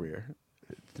your career.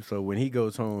 So when he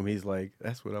goes home, he's like,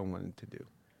 that's what I wanted to do.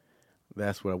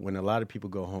 That's what when a lot of people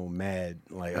go home mad,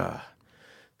 like,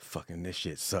 fucking this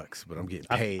shit sucks, but I'm getting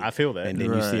paid. I feel that. And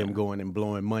then you see Right. him going and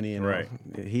blowing money and Right.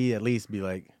 all. He at least be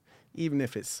like, even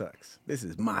if it sucks, this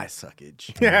is my suckage.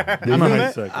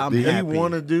 I'm Did he happy.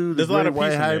 want to do the There's a lot Great of White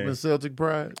peace in Hype there. and Celtic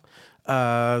Pride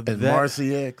And and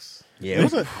Marcy X? Yeah.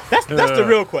 That's the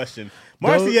real question.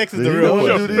 Marcy X is Did the he real wanna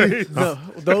question. do these? No,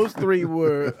 those three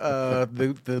were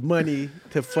the money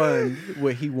to fund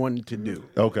what he wanted to do.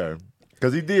 Okay.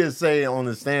 Because he did say on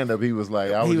the stand-up, he was like,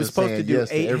 I was He was just supposed saying to do yes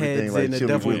to 8 everything heads like in a Chili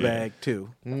duffel Willy. bag too.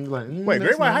 And he was like, Wait, that's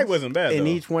Great White nice. Hype wasn't bad And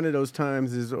though. each one of those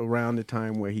times is around the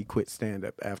time where he quit stand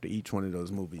up after each one of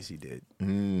those movies he did.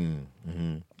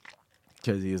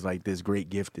 Because he was like, this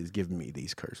great gift is giving me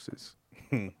these curses.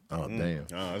 Oh, damn.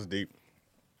 Oh, that's deep.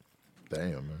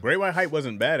 Damn, man. Great White Hype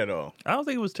wasn't bad at all. I don't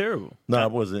think it was terrible. No,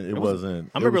 it wasn't. It wasn't.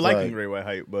 I remember It was liking like- Great White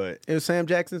Hype, but It was Sam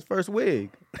Jackson's first wig.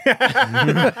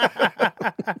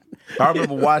 I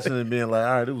remember watching it and being like,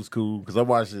 all right, it was cool. Because I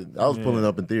watched it. I was pulling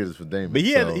up in theaters for Damon.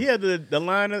 he so- had the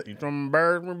line of, you trying to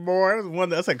burst me, boy.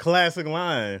 That's a classic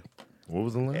line. What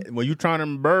was the line? When you trying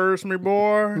to burst me,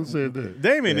 boy. Who said that?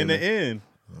 Damon in the end.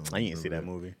 I didn't see that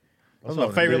movie. That's saw my it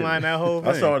in favorite theaters. line that whole thing.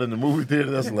 I saw it in the movie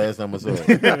theater. That's the last time I saw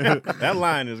it. That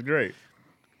line is great.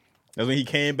 That's when he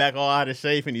came back all out of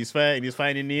shape and he's fat and he's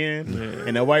fighting in the end.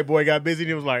 And that white boy got busy and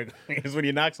he was like, it's when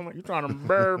he knocks him like, you trying to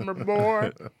burn me,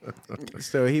 boy?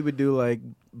 So he would do like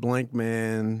Blank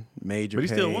Man, Major But he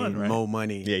Payne, still won, right? Mo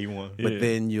Money. Yeah, you won. But Yeah.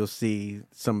 then you'll see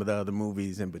some of the other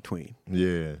movies in between.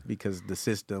 Yeah. Because the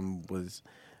system was,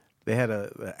 they had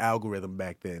a algorithm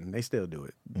back then. They still do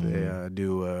it. They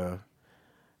do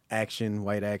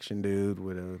white action dude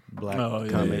with a black Oh,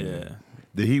 yeah, comic. yeah.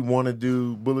 Did he want to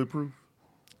do Bulletproof?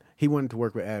 He wanted to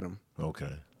work with Adam. Okay.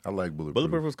 I like Bulletproof.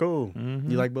 Bulletproof was cool.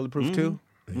 Mm-hmm. You like Bulletproof too?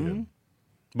 Yeah.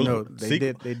 No, they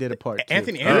did a part two.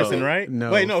 Anthony Anderson, right? No,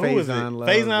 Wait, no, who was it? Faison Love,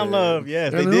 Faison Love.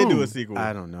 Yes, they And did who? do a sequel.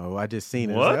 I don't know. I just seen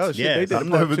it. What? I was like, oh, shit, Yes. they did I a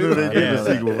part never two. knew they did Yeah. a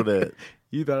sequel for that.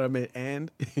 You thought I meant and?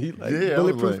 You like Yeah, I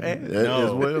was Bulletproof like, and? that No.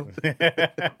 as well.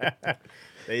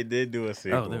 They did do a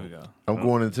sequel. Oh, there we go. I'm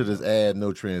going into this ad,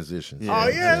 no transitions. Oh,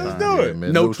 yeah, let's do it.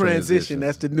 man, No transition.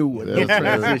 That's the new one. No That's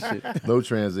right. transition. No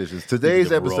transitions. Today's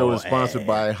The episode raw is sponsored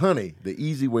by Honey, the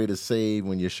easy way to save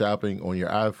when you're shopping on your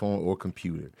iPhone or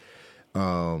computer.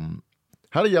 How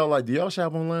do y'all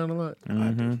shop online a lot?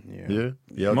 Yeah.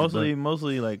 Yeah.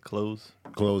 Mostly like clothes.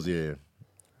 Clothes, yeah.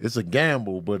 It's a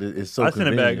gamble, but it's so I send it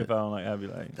convenient. back if I don't like. I'd be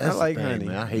like, That's I like the thing, Honey.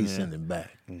 man. I hate Yeah. sending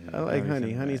back. I like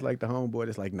Honey. Honey's like the homeboy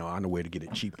that's like, no, I know where to get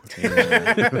it cheaper.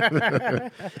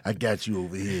 I got you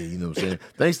over here. You know what I'm saying?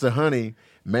 Thanks to Honey,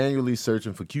 manually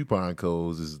searching for coupon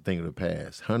codes is a thing of the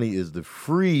past. Honey is the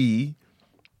free.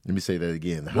 Let me say that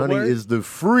again. Honey word? is the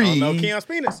free. No, Keon's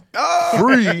penis.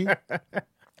 Free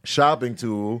shopping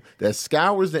tool that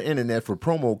scours the internet for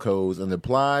promo codes and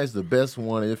applies the best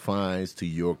one it finds to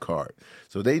your cart.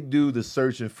 So they do the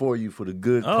searching for you for the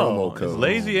good promo it's codes.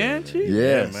 lazy and cheap.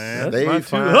 Yes, man. they That's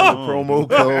find my the promo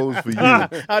codes for you.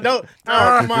 Oh, don't.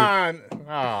 Oh, come on.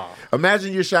 Oh.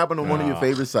 Imagine you're shopping on one of your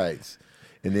favorite sites.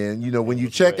 And then, when you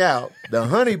check out, the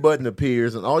Honey button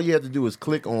appears, and all you have to do is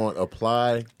click on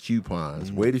Apply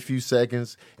Coupons. Wait a few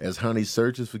seconds as Honey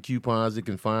searches for coupons it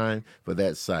can find for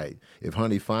that site. If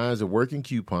Honey finds a working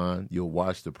coupon, you'll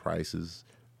watch the prices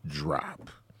drop.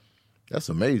 That's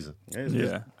amazing.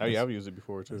 Yeah. I've used it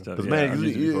before, too. Because, Yeah, man, I've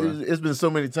used it before. it's been so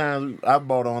many times I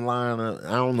bought online.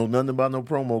 I don't know nothing about no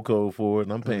promo code for it,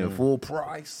 and I'm paying full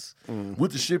price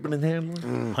with the shipping and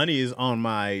handling. Honey is on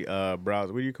my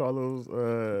browser. What do you call those?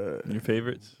 Your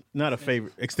favorites? Not a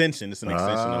favorite. Extension. It's an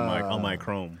extension on my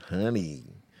Chrome. Honey.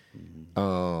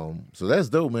 So that's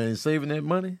dope, man. Saving that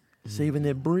money, saving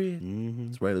that bread.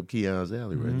 It's right up Keon's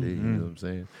alley right there. You know what I'm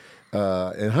saying?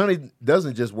 And Honey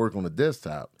doesn't just work on the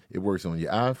desktop. It works on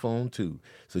your iPhone too.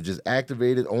 So just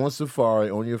activate it on Safari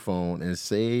on your phone and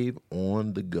save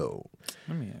on the go.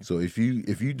 So if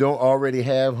you don't already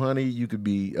have Honey, you could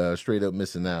be straight up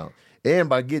missing out. And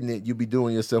by getting it, you'll be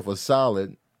doing yourself a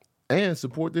solid and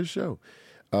support this show.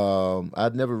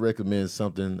 I'd never recommend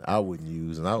something I wouldn't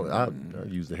use, and I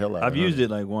use the hell out of it. I've used it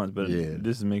like once, but Yeah.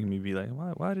 this is making me be like,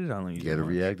 why did I only use You got to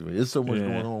it? reactivate. There's so much Yeah.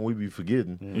 going on, we be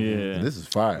forgetting. Yeah. And this is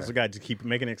fire. So I got to keep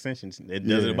making extensions. It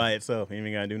does Yeah. it by itself. You ain't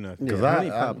even got to do nothing. Yeah, 'Cause I- Honey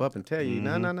pop up and tell you,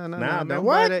 no, Nah, don't man, buy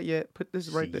what? that yet. Put this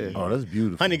right there. Oh, that's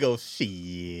beautiful. Honey goes, shit.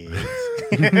 You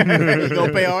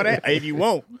gonna pay all that? If you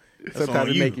won't, that's on Sometimes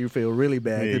it you. make you feel really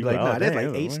bad. Yeah, You'd be like, you nah, like, there's oh, like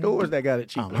damn, 8 man. stores that got it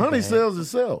cheaper. Honey sells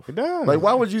itself. It does. Like,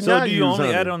 why would you So not do use you only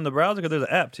Honey? add it on the browser? Because there's an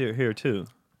app here too.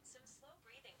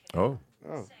 Oh,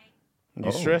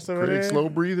 You stress over Craig there? slow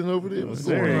breathing over there. What's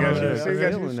There going you on? go. there? See, you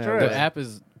got you feeling that. stressed. The app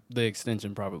is the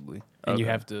extension probably, and you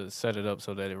Okay. have to set it up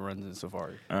so that it runs in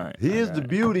Safari. All right. Here's the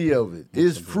beauty of it.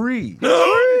 It's free.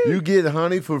 You get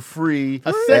Honey for free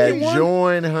at second one?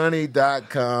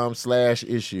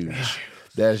 joinhoney.com/issues.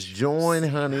 That's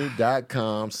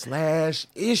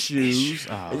joinhoney.com/issues.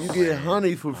 And you get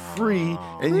Honey for free,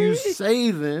 and you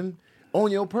saving on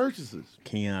your purchases.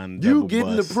 Keon, You double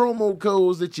getting bust. the promo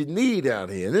codes that you need out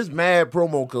here. There's mad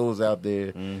promo codes out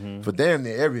there for damn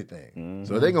near everything.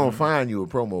 So they're going to find you a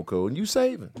promo code, and you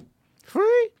saving.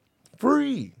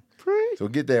 Free. So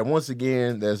get that. Once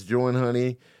again, that's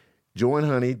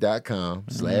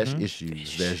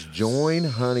joinhoney.com/issues. That's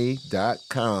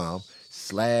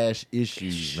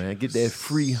joinhoney.com/issues, man. Get that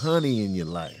free honey in your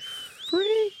life.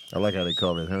 Free. I like how they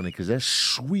call it honey because that's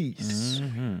sweet.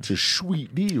 It's a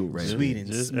sweet deal, right? Sweet there.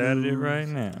 and Just smooth. added it right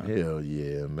now. Hell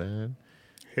yeah, man.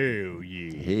 Hell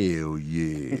yeah. Hell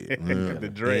yeah. The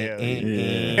dread.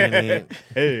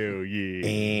 Hell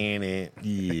yeah.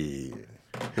 Yeah.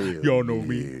 Hell Y'all know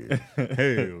me. yeah.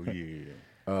 Hell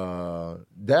yeah.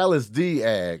 Dallas D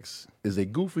asks, is a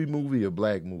Goofy movie a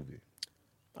black movie?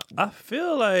 I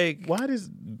feel like Why does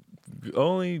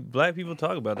only black people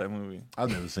talk about that movie. I've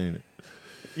never seen it.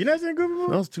 you not seen Goofy I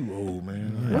movie? was too old,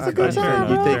 man. That's a good time.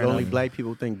 You think Fair only enough. black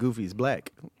people think Goofy's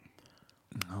black?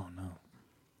 Oh no.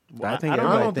 I think I don't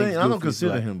everybody I thinks don't Goofy's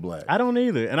consider black. him black. I don't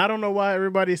either, and I don't know why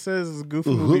everybody says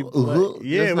Goofy movie black.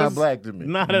 Yeah, That's it not was black to me.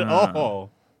 Not at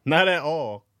all. Not at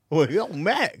all. Well, yo,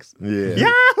 Max. Yeah.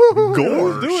 Yahoo!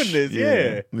 Who's doing this?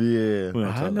 Yeah. Yeah. We don't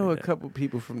I talk know like a that. couple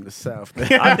people from the South.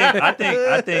 I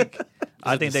think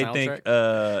the they think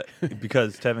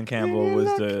because Tevin Campbell was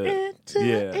the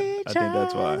I think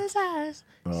that's why.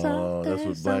 Oh, that's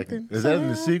what black. Is that in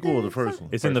the sequel or the first one?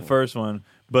 It's in the first one,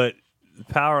 but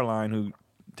Powerline, who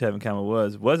Tevin Campbell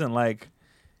wasn't like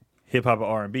hip hop or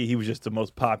R&B. He was just the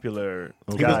most popular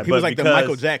He guy. was, he was But like the because-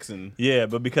 Michael Jackson. Yeah,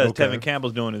 but because Okay. Tevin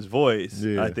Campbell's doing his voice,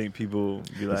 Yeah. I think people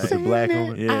be like, Put the black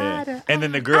on it. yeah. And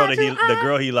then the girl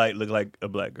he liked looked like a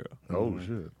black girl. Oh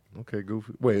shit. Okay,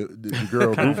 Goofy. Wait, the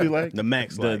girl Goofy like? The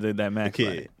Max, like, That Max the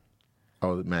liked. kid.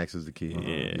 Oh, Max is the kid.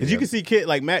 Yeah. Because you can see kid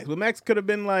like Max, but Max could have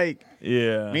been like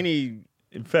Yeah. any.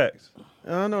 In fact,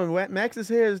 I don't know. Max's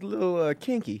hair is a little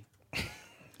kinky.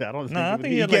 I don't I think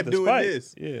he had kept like the doing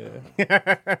spikes. this.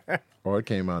 Yeah. Oh, it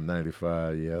came out in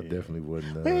 '95. Yeah, I definitely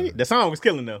wasn't. The song was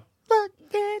killing though.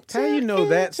 How you know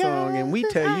that song and we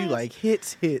tell you like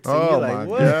hits and Oh you're my like,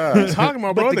 what? god! Talking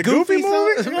about But bro, the the Goofy, Goofy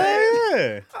movie. song-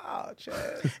 Yeah. Oh,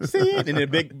 Chad. See it? And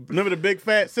then remember the big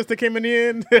fat sister came in the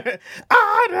end?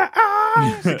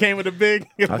 She came with a big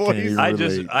can't voice. even- I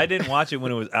Relate. didn't watch it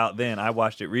when it was out then. I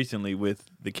watched it recently with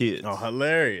the kids. Oh,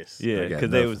 hilarious. Yeah, I got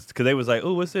because they was like,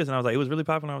 oh, what's this? And I was like, it was really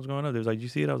popular when I was growing up. They was like, you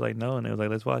see it? I was like, no. And they was like,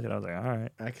 let's watch it. I was like, all right.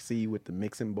 I can see you with the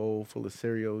mixing bowl full of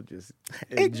cereal, just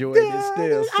enjoying it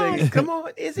still, singing. Come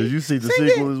on, Izzy. Did you see the sing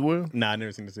sequel as well? Nah, I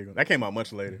never seen the sequel. That came out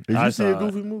much later. Did I you see a saw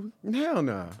Goofy movie? it. Hell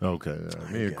no. Okay,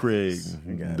 me and Craig,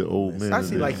 got the old man. I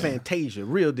see like Fantasia,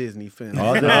 real Disney film.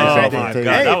 Oh, Oh that's my Fantasia.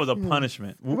 god, Hey. that was a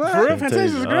punishment. For real,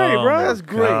 Fantasia's Fantasia. great, Oh, bro. my That's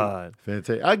great. God.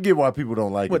 Fantasia. I get why people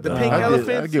don't like What, it. the though. pink I elephants?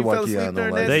 I get You why fell asleep Keanu don't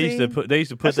during like that it. They used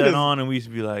to put that should've- on, and we used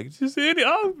to be like, just Andy,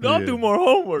 I'll Yeah. do more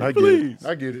homework, I get please. it.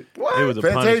 I get it. It was a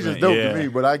Fantasia's punishment. dope yeah. to me,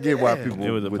 but I get why people It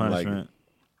was a wouldn't like it. punishment.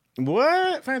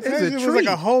 What? Fantasia was like treat.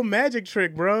 a whole magic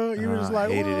trick, bro. You were just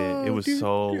like, I hated whoa, it. It was dude,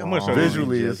 so dude. I'm gonna show long. you.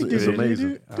 Visually, it's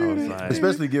amazing. I was like,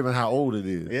 Especially given how old it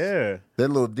is. Yeah. That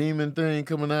little demon thing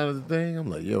coming out of the thing, I'm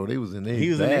like, yo, they was in He their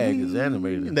was bag in as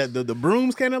animators. That the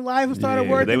brooms came to life and started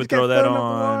Yeah. working. they would just kept throw that filling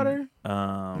up the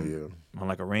water. on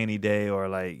like a rainy day or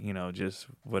like just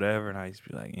whatever, and I used to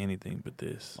be like anything but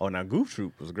this. Oh, now Goof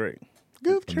Troop was great.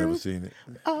 Goof I've never Troop. seen it.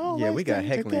 Yeah, we got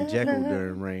Heckle and Jekyll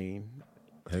during rain.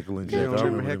 Heckle and You Jekyll. don't I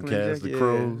remember remember them Heckle and cast, the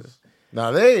Jekyll? crows.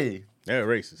 Now they They're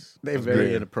racist. They're very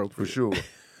yeah, inappropriate. for sure.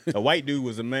 A white dude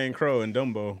was the main crow in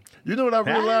Dumbo. You know what I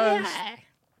realized?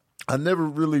 I never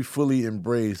really fully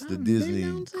embraced the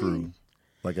Disney crew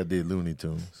like I did Looney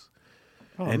Tunes.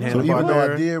 And So even though I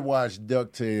Hanna-Barbera. did watch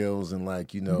DuckTales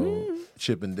and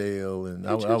Chip and Dale, and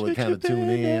I would kind of tune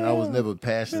in, I was never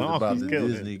passionate Songs about the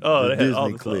killed it. Disney, Oh, the they had all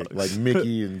Disney the clique, songs. like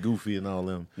Mickey and Goofy and all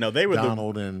them. No, they were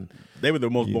Donald and the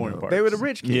most You boring know. part. They were the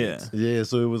rich Yeah, kids. yeah.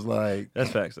 So it was like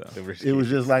that's facts though. it was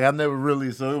just like I never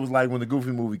really. So it was like when the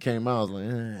Goofy movie came out, I was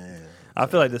like, I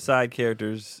feel like the side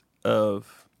characters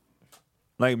of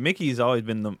like Mickey's always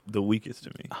been the weakest to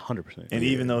me, 100%. and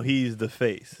even though he's the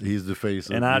face, he's the face.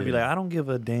 Of, and I'd be yeah. like, I don't give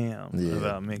a damn Yeah.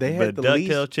 about Mickey. They had But the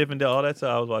DuckTales, least- Chip and Dale, all that stuff,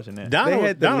 I was watching that. They Donald,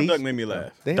 had the Donald least- Duck made me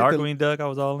laugh. They had the- Darkwing Duck, I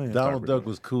was all in. Donald Duck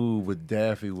was cool, but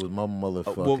Daffy was my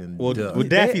motherfucking duck. well,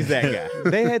 Daffy's that guy.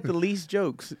 They had the least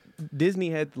jokes. Disney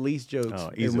had the least jokes.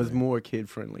 Oh, it was easily. more kid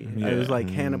friendly. Yeah. It was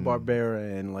like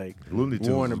Hanna-Barbera and like Looney Tunes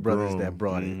Warner was Brothers grown. that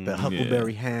brought it. The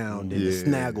Huckleberry Hound and the Yeah.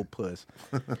 Snagglepuss,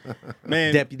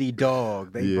 Man, Deputy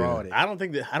Dog. They Yeah. brought it. I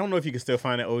don't know if you can still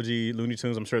find the OG Looney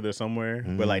Tunes. I'm sure they're somewhere.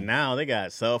 But like now they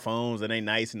got cell phones and they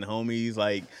nice and homies.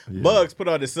 Like Bugs put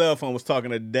out his cell phone, was talking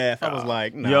to Daff. I was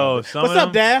like, nah. Yo, some what's of up,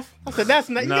 them- Daff? I said, that's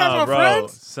not. You guys No, are bro,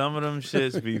 friends. some of them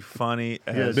shits be funny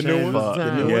as the new fuck. ones?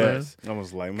 The new Yes. I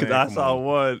was like, man, Because I come saw on.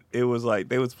 one, it was like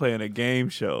they was playing a game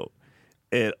show,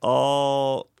 and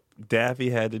all Daffy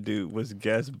had to do was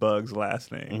guess Bug's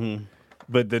last name. Mm-hmm.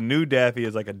 But the new Daffy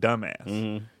is like a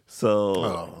dumbass. So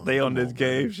Oh, they on this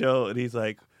game show, and he's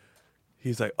like,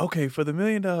 okay, for the $1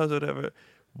 million or whatever,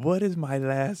 what is my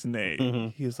last name? Mm-hmm.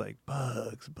 He was like,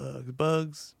 Bugs.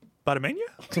 Badamania?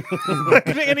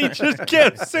 And he just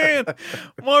kept saying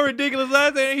more ridiculous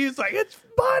last name. He was like, it's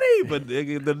funny. But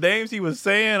the names he was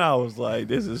saying, I was like,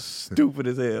 this is stupid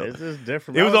as hell. This is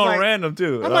different. It was I on like, random,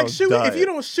 too. I'm I like, was shoot! dying. If you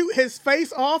don't shoot his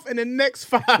face off in the next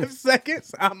 5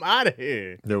 seconds, I'm out of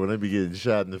here. Yeah, when they be getting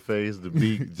shot in the face, the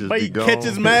beak just But be he gone.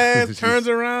 catches mask, Just- turns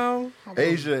around.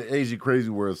 Asia Crazy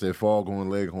World said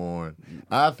Foghorn Leghorn.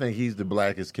 I think he's the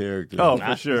blackest character. Oh,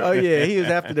 for sure. Oh yeah, he was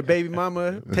after the baby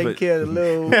mama, taking But- care of the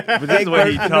little. But this is what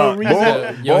he talked.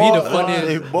 Yo, he the Boy, funniest.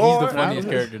 He's boy, the funniest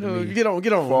character to me. Get on.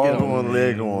 Foghorn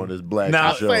Leghorn is black.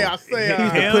 Now- for sure. I say, He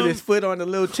used to Him? put his foot on the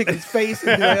little chicken's face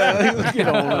and get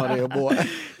on there, boy.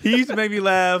 He used to make me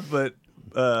laugh, but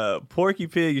Porky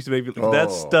Pig used to make me Oh,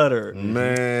 that stutter.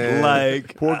 Man,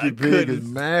 Like, Porky I Pig couldn't- is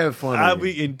mad funny. I'd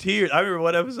be in tears. I remember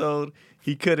one episode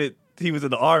he was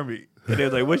in the army. And they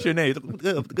was like, what's your name? He couldn't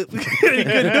do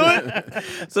it.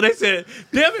 So they said,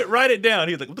 damn it, write it down.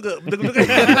 He was like, the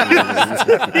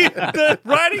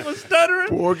writing was stuttering.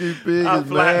 Porky Pig I'm is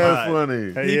flat mad eyed.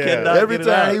 funny. He Yeah. cannot Every get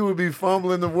it out. time he would be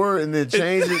fumbling the word and then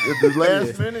change it at the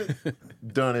last minute.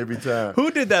 done every time.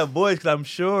 Who did that voice? Because I'm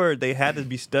sure they had to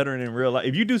be stuttering in real life.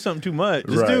 If you do something too much,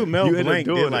 This Right. dude Mel You end up Blanc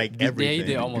doing did it. like everything. Yeah,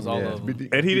 he did almost all of them.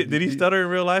 and did he stutter in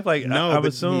real life? Like No, I but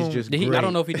would assume. he's just I great.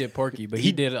 don't know if he did Porky, but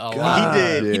he did a lot. He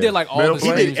did. He did like all Mel the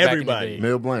Blanc. screams He did back in the everybody. day.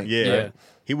 Mel Blanc. Yeah. Yeah.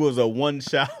 He was a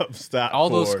one-shot stop. All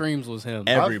those for screams was him.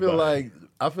 everybody.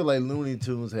 I feel like Looney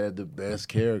Tunes had the best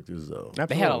characters though.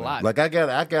 They had a lot. Like I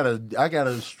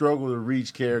gotta struggle to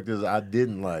reach characters I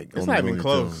didn't like. It's on not the even Looney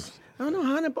close. Tunes. I don't know.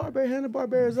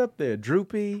 Hanna-Barbera's up there.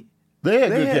 Droopy. They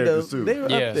had They good had characters the, too. they were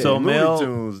Yeah. up there. So Looney Mel-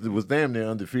 Tunes was damn near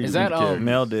undefeated. Is that, with characters.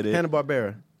 Mel did it.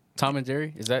 Hanna-Barbera. Tom and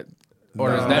Jerry? Is that or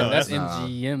No, is that no, that's that's-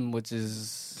 MGM, which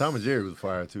is Tom and Jerry was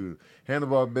fire too.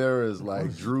 Hanna-Barbera is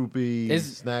like Droopy,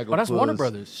 is Snagglepuss. oh, that's Warner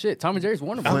Brothers. Shit, Tom and Jerry's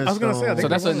Warner Brothers. I was gonna say, I think So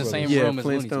that's they're in the Warner same Brothers. Yeah, room as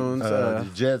Looney Tunes.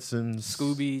 Flintstones. The Jetsons,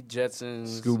 Scooby,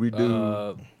 Jetsons,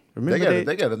 Scooby-Doo. Remember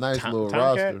They got a nice little Tomcat?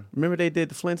 roster. remember they did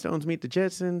the Flintstones meet the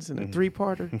Jetsons in a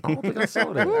three-parter? I don't think I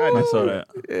saw that. I saw that.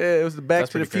 Yeah, it was the Back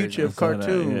That's to the pretty Future of I saw that,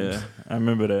 cartoons. Yeah, I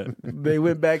remember that. They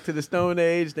went back to the Stone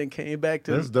Age, then came back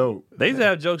to That's dope. They used to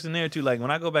have jokes in there too. Like when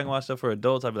I go back and watch stuff for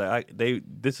adults, I'd be like,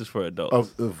 this is for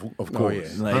adults. Of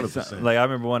course, yeah. Like, 100%. like I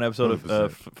remember one episode of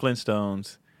 100%.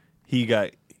 Flintstones. He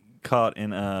got caught in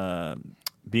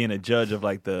being a judge of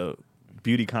like the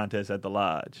beauty contest at the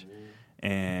lodge,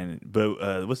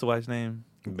 but what's the wife's name?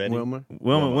 Betty. Wilma.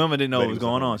 Wilma didn't know Betty what was was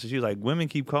going her on, so she was like, "Women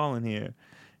keep calling here."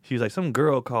 She was like, "Some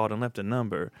girl called and left a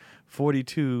number,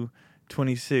 42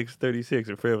 26 36."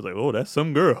 And Fred was like, "Oh, that's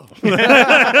some girl." He's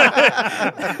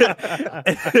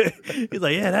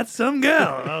like, "Yeah, that's some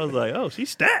girl." I was like, "Oh, she's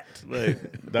stacked."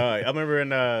 Like, dog, I remember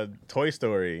in Toy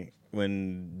Story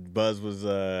when Buzz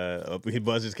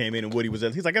just came in and Woody was there.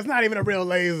 He's like, "It's not even a real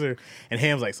laser." And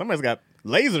Ham's like, "Somebody's got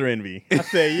laser envy." I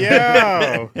said,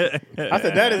 "Yo," I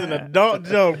said, "That is an adult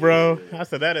joke, bro." I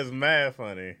said, "That is mad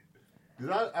funny."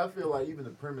 I feel like even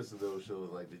the premise of those shows,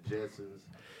 like the Jetsons,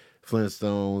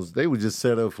 Flintstones, they were just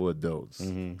set up for adults.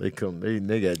 They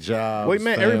got jobs. Wait,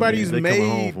 man, families, everybody's they coming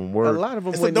home made from A work. lot of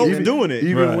them It's wouldn't adults even- doing it.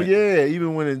 Even Right.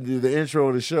 when the intro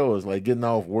of the show is like getting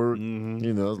off work, you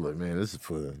know, it's like, man, this is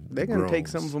for They're gonna take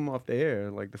grown-ups. some of them off the air,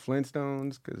 like the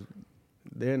Flintstones, because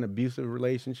they're in an abusive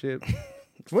relationship.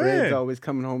 Fred's When? always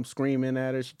coming home screaming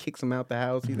at her. She kicks him out the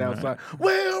house. He's outside.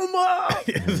 Wilma!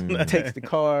 Takes the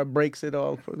car, breaks it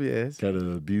all. Yeah, it's Got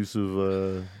an abusive.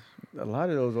 a lot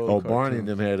of those old. Barney and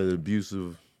cartoons. them had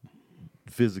an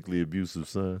physically abusive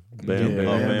son. Bam, Yeah. bam,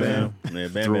 Oh, bam, man, bam. man,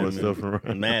 Bam Throwing Bam, stuff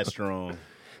around. mad strong.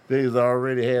 They was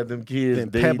already had them kids. Then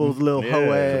dating. Pebbles' little hoe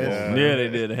Yeah. ass. Yeah, they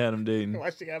did. They had him dating. Why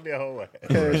she gotta be a hoe?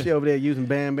 She over there using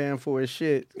Bam Bam for his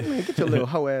shit. Man, get your little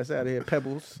hoe ass out of here,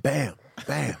 Pebbles. Bam,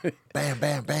 bam, bam,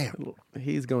 bam, bam.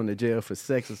 He's going to jail for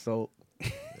sex assault.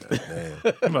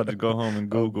 I'm about to go home and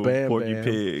Google Bam Porky Bam.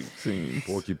 Pig scene.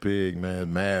 Porky Pig,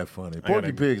 man, mad funny.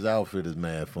 Porky Pig's outfit is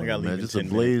mad funny, gotta man. leave in Just a 10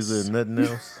 blazer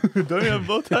minutes. and nothing else. Don't you have a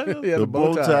bow tie? Yeah, The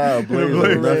bow tie, a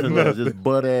blazer, nothing else. Just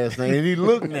butt ass thing. And he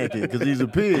looked naked because he's a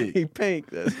pig. He pink.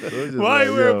 That's So it's just Why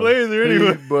you wear a blazer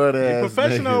anyway? Butt ass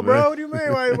Professional, naked, bro. What do you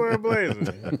mean? Why you wearing a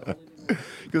blazer?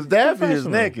 Because Daffy is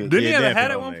naked. Didn't he Yeah, have a hat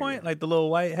definitely at one nigga. point? Like the little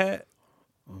white hat?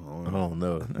 I don't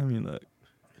know. I mean, look.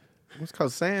 What's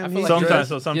called Sam? I He feel like Sometimes- dressed-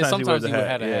 so sometimes he wears a would hat,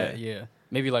 have a yeah. hat. Yeah,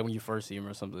 maybe like when you first see him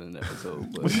or something in the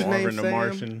episode. But What's his Marvin name? the Sam?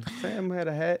 Martian. Sam had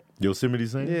a hat. Yosemite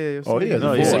Sam? Yeah, Oh, he had Yosemite. a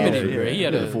full Yosemite, outfit. yeah, he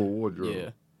had a a- full wardrobe. yeah,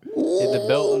 hit the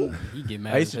belt and he get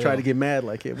mad. I used to as try hell. to get mad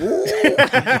like him.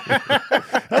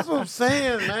 That's what I'm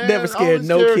saying, man. Never scared Always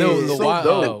no scared kids. he No, was the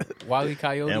so dope. Wile E.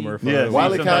 Coyote, Elmer Fudd. Yeah,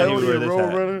 Wile E. sometimes he Coyote, would wear the this Road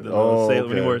hat. Runner? The little Oh, sailor,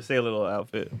 when he okay. wore a sailor little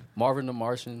outfit. Marvin the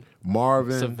Martian,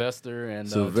 Marvin, Sylvester, and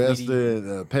Sylvester, Tweety.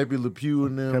 and Pepe Le Pew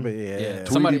and them. Yeah. Yeah,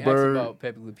 somebody asked Bird. about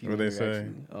Pepe Le Pew. What'd they here, say?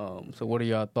 actually. So, what are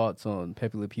y'all thoughts on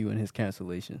Pepe Le Pew and his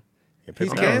cancellation? Yeah, He's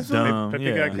Pepe- canceled? Dumb. Pepe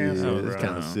Yeah. got Yeah, canceled, it's bro.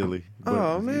 kind of silly. Oh, You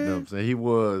know man. what I'm saying? He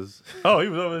was Oh, he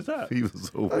was over the top. over. He was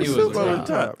Super over over the the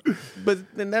top.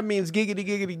 But then that means giggity,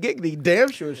 giggity, giggity.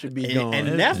 Damn sure should be gone.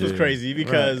 And that's what's Yeah. crazy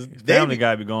because they Family be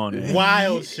Guy be going there.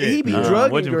 wild shit. he be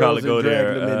drugging What you call girls it? Go and dragging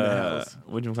there. them in the house.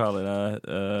 What you call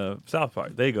it? South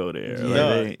Park. They go there.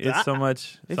 Like, Yeah. it's so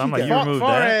much. If So I'm you like, got- you far, remove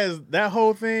far that. as that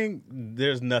whole thing,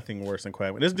 there's nothing worse than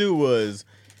Quagmire. This dude was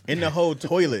in the whole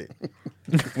toilet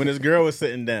when this girl was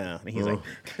sitting down. And he's like,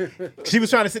 she was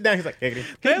trying to sit down. He's like, "Higgity."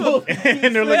 They have a- And they're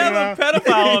they looking have around. a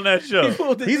pedophile on that show.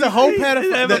 He's a whole They have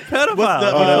pedophile. a pedophile. What's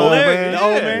the, Oh, old man. man? The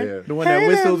old Yeah. man? Yeah. The one that Hey,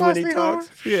 whistles that when he musty talks.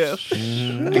 Yeah.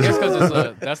 I guess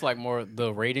because that's like more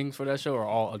the ratings for that show are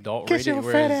all adult Get rated, your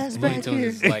whereas fat ass Looney back Tunes here.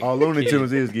 is like All Looney kids-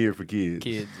 Tunes is geared for kids.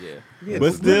 kids, yeah. Yeah,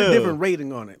 But put still. a different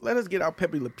rating on it. Let us get our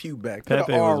Pepe Le Pew back. Put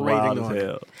Pepe an R was rating wild on as it.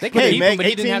 hell. They could Hey, keep Meg, him, but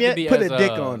he didn't 18 have yet? to be Put as a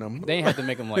dick on him. They didn't have to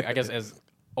make him like I guess as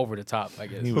over the top, I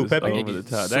guess. He was Pepe? over the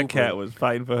top. That cat was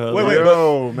fighting for her. Wait, life.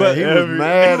 Yo, man, but he was every-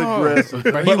 mad aggressive.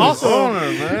 But he But was also- on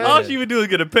her, man. All she would do is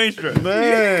get a paint strip.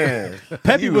 Man,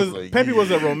 Pepe He was like, Pepe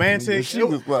was a yeah. romantic. She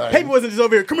was like, Pepe wasn't just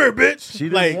over here. Come here, bitch. she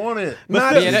didn't like, want it.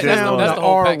 Not still- Yeah, that's down the the whole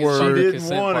R package. word. The Didn't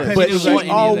consent want part. it. She But didn't she want any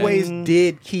of that. always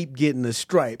did keep getting the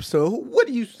stripe. So what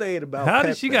do you say about How Pepe?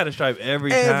 did she got a stripe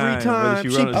every time? Every time. Whether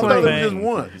She run or played. I thought it was something? just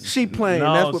once. She playing.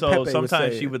 No, That's what so Pepe was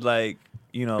sometimes saying. she would like,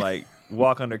 like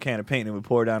walk under a can of paint and it would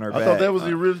pour down her back. I thought that was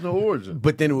the original origin.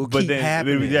 But then it will keep then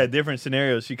happening. yeah, different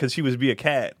scenarios. Because she was be a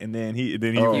cat, and then he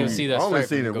Oh. You'll see that I only stripe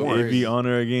seen and it go once. he'd be crazy. on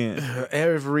her again.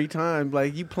 Every time,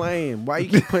 like you playing. Why you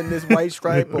keep putting this white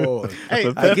stripe on? Hey,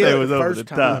 But I Pepe get it was the over first the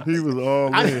time. top. He was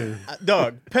all in.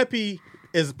 Dog, Pepe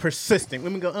is persistent.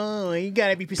 Women go, oh, you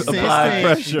gotta be persistent. Apply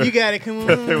pressure. You gotta come on.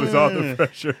 Pepe was all the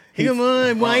pressure. Come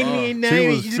on, why me and now? She You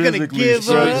was just gonna physically give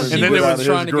struggling up. to She And then was there out was of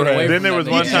trying his to get away grasp. from Then there that was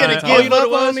nigga. one You just time- gonna Oh, give you know what up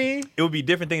it was? on me? It would be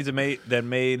different things that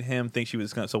made him think she was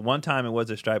skunk. So one time it was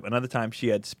a stripe. Another time she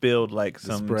had spilled like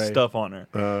some spray. stuff on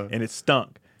her, and it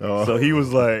stunk. Oh. So he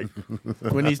was like,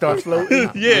 When he starts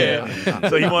floating. yeah.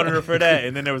 So he wanted her for that.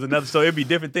 And then there was another. So it'd be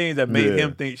different things that made Yeah.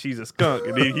 him think she's a skunk.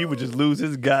 And then he would just lose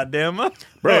his goddamn mind.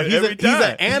 Bro, he's every an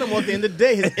time. animal at the end of the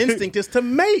day. His instinct is to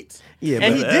mate. Yeah,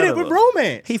 and but he did it with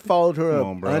romance. He followed her Come up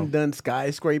on, bro. undone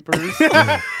skyscrapers.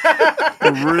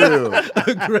 For real.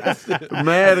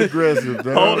 Mad aggressive,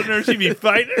 dog. Holding her, she be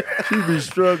fighting. She be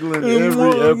struggling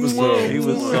every episode. He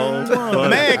was so funny.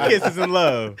 Man kisses in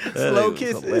love. Slow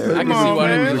kisses. I can see on, why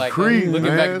they man. be like, Creep, looking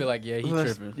back man. and be like, yeah, he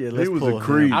tripping. Yeah, He let's was pull a him.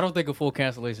 creep. I don't think a full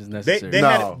cancellation is They necessary. No.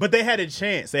 had, but they had a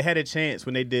chance. They had a chance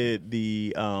when they did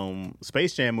the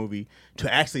Space Jam movie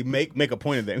to actually make a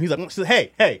point of that. He's like,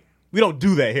 hey, we don't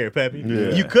do that here, Pepe.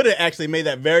 Yeah. You could have actually made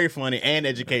that very funny and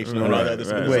educational. and all that other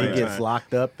stuff at the Where same he gets time.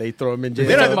 locked up, they throw him in jail.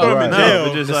 They don't have to throw him in No, jail.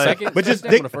 but just The like, second, But just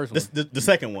Space Jam or the first one. the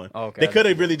second one. Oh, okay. They could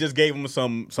have really just gave him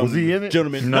some Was he in it?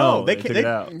 gentleman. No, they they took it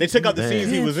out. They took out the Damn.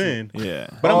 scenes he was in. yeah.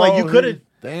 But I'm like, you could have.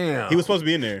 Damn. He was supposed to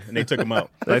be in there, and they took him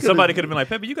out. Like somebody could have been like,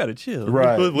 Pepe, you gotta chill.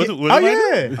 Right. Was Oh it like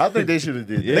that? yeah, I think they should have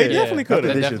did that. they definitely could I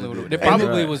have. think They they definitely should've would. did It that.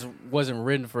 probably Right. wasn't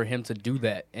written for him to do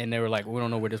that, and they were like, we don't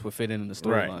know where this would fit in the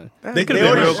storyline. They could They have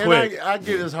were been real real quick. And I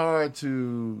get it's hard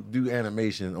to do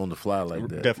animation on the fly like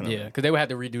that. Definitely. Yeah, because they would have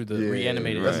to redo the Yeah,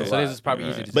 reanimated. that's so a this lot. is probably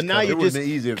easier to But just now cut It you're would've just been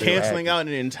easier if they were canceling actors. out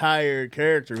an entire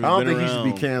character. Who's I don't been think he should be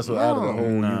around. canceled out of the whole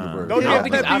universe. Don't I don't Yeah,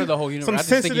 think he's Pepe, out of the whole universe. Some I just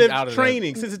think he's sensitive out of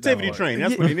training, that sensitivity part. training.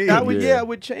 That's what he needs. I would, Yeah. I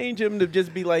would change him to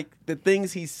just be like the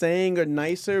things he's saying are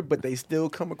nicer, but they still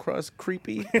come across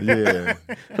creepy. Yeah.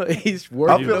 He's I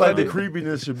working. feel like the on it.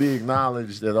 creepiness should be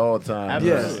acknowledged at all times.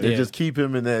 Yes. And Yeah. just keep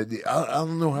him in that. I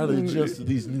don't know how to adjust to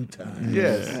these new times.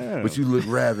 Yes. But you look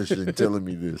ravishing telling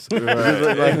me this. Like,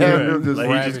 have him just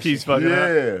Like he just keeps fucking up.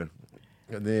 yeah.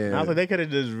 And then I was like, they could have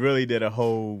just really did a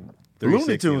whole. the Looney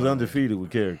 360 Tunes on it. undefeated with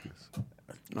characters.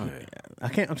 I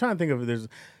can't. I'm trying to think of if there's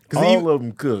because All of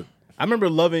them cook. I remember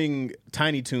loving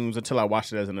Tiny Toons until I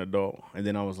watched it as an adult, and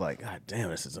then I was like, God damn,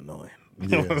 this is annoying.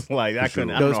 Yeah, I was like, I for couldn't.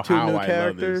 sure. I don't Those know two how new I love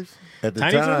characters. this. At the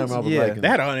Tiny time, Toons? I was Yeah. liking They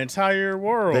had an entire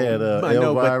world. They had I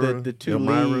know, but Elvira, the two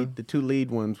Elmira. lead, the two lead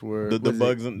ones were the was it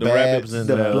bugs and the Babs rabbits. and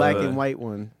the uh, black and white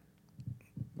one.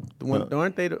 The one,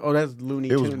 aren't they? Oh, that's Looney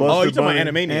It was Tunes. Buster Oh, you talking Bunny.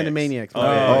 about Animaniacs? Animaniacs. Oh,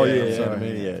 Oh yeah, yeah, yeah, sorry. yeah.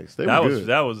 Maniacs. They That were was good.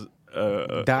 that was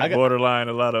That- borderline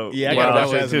a lot of Yeah, I Yeah, gotta that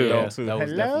watch that was- too. yeah, too. that was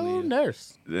Hello, definitely-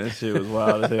 nurse. That shit was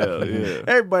wild as hell. Yeah.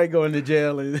 Everybody going to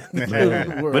jail. In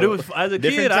the world. But it was as a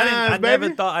Different kid, I times, never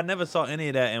baby. thought I never saw any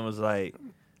of that and was like,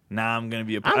 nah, I'm gonna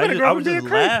be a. I'm gonna grow I up was and be a just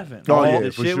creep. laughing. Oh, All yeah,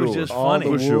 the for shit was sure. just all funny.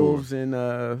 the For sure. wolves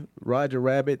and Roger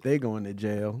Rabbit, they going to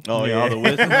jail. Oh Yeah, yeah, all the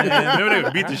whistling. Remember they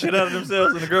would beat the shit out of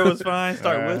themselves and the girl was fine.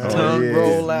 Start whistling. Tongue yeah.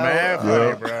 roll out. Mad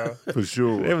Yeah. funny, bro. for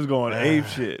sure. It was going ape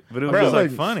shit, but it was Bro, just I like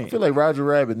feel funny. I feel like Roger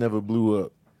Rabbit never blew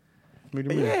up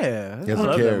Yeah, as I a love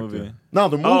that character. movie. No,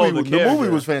 the movie, Oh, the the movie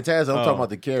character. was fantastic. I'm Oh. talking about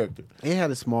the character. it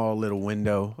had a small little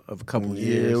window of a couple Yeah,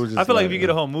 years. it was just I feel like if you get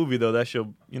a whole movie though, that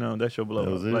should blow that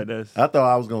was up. it. Like that's I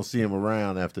thought I was gonna see him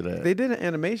around after that. They did an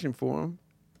animation for him,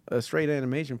 a straight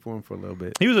animation for him for a little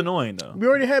bit. he was annoying though. We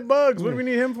already had Bugs. What do we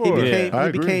need him for? He became, I he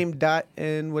agree. became Dot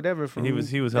and whatever from He was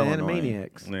the hella annoying.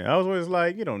 Animaniacs. Yeah, I was always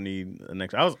like, you don't need an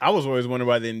extra. I was always wondering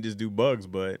why they didn't just do Bugs,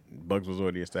 but Bugs was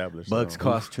already established. Bugs so.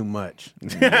 cost too much.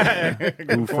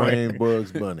 Who framed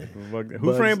Bugs Bunny?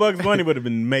 Who framed Bugs Bunny would have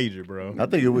been major, bro. I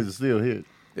think it was still hit.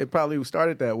 It probably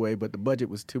started that way, but the budget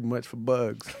was too much for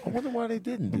Bugs. I wonder why they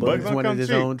didn't. Do Bugs Bugs don't wanted come his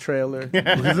cheap. own trailer.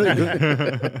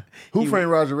 that. Who Framed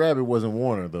Roger Rabbit wasn't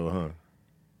Warner though, huh?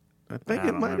 I think I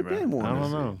it don't might have remember. been one. I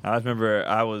don't know. I remember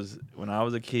when I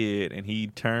was a kid and he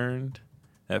turned.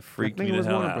 That I freaked think me it the was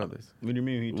hell Warner out. Brothers. What do you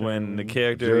mean? He When the turned-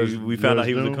 character Judge- we found out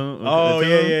he was a Judge coon. Oh a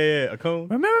yeah, coon. yeah, a coon.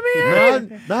 Remember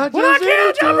me? Not When I just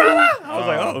killed your Andrew. brother. I was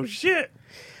like, oh shit.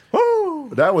 Woo!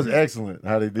 That was excellent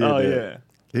how they did Oh that. yeah.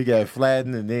 He got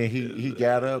flattened and then he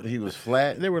got up. He was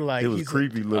flat. They were like, it was he's-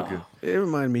 creepy looking. It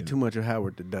reminded me too much of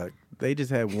Howard the Duck. They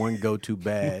just had one go-to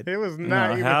bad. It was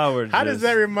not even. Howard How does just-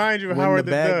 that remind you of when Howard the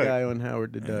the bad Duck? guy on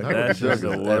Howard the Duck. Howard That's the Duck just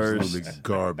the is worst. absolutely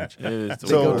garbage. It is the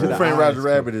So go to worst. Who the Framed eyes Roger too.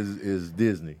 Rabbit is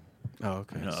Disney. Oh,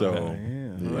 okay. So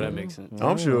Well, that makes sense.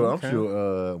 I'm sure okay.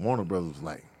 Warner Brothers was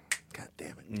like, God damn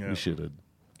it, Yeah. we should have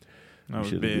That was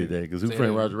did big. that because Who Say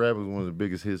Framed that. Roger Rabbit was one of the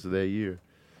biggest hits of that year.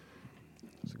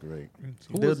 It's great.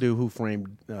 They'll do Who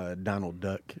Framed Donald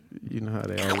Duck. You know how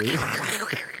they always.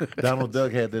 Donald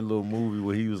Duck had that little movie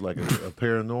where he was like a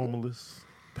paranormalist.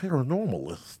 At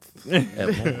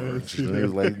large. And they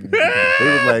was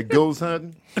like ghost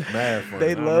hunting. Mad funny.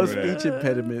 They love remember speech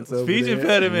impediments. Over Speech there.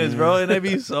 impediments, bro, and they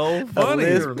be so A funny.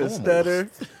 lisp, a stutter.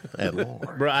 At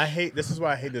large. Bro, I hate. This is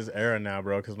why I hate this era now,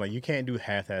 bro. Because like you can't do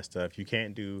half-ass stuff. You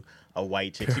can't do a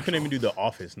white chick. You couldn't even do The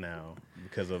Office now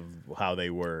because of how they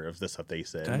were, of the stuff they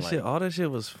said. That Like, shit, all that shit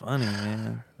was funny,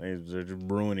 man. they're just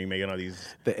ruining, making all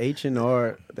these The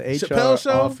H&R, the HR Chappelle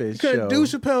show. office You couldn't show. do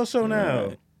Chappelle show now.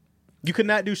 Right. You could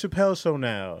not do Chappelle show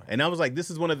now. And I was like,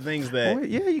 this is one of the things that Oh,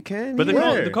 yeah, you can. But the yeah.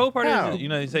 cold, the cold part How? is, you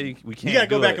know, they say we can't. you got to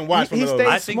go do back it. and watch. He some of those. stayed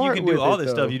I think you smart can do with all it, this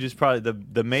though. stuff. You just probably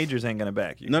the majors ain't gonna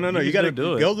back you. No. You just got to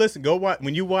do it. go listen. Go watch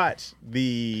when you watch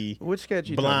the Which sketch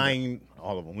you talking blind.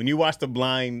 All of them. When you watch the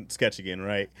blind sketch again,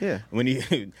 right? Yeah. When he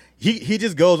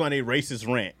just goes on a racist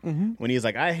rant when he's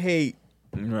like, I hate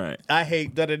Right. da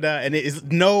da da, and it's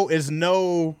no.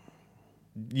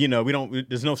 You know,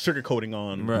 there's no sugarcoating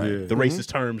on Right. Yeah. the racist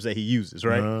terms that he uses,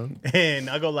 right? Uh-huh. And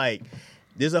I go like,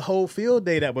 there's a whole field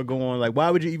day that we're going. Like, why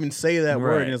would you even say that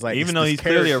word? Right. And it's like, even it's though this he's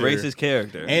clearly a character. racist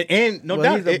character. and no Well,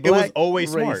 doubt he's a it was black always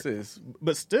smart, racist.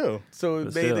 but still, So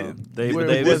But they, still, where-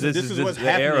 this this is is what's the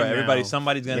era. happening Everybody, now.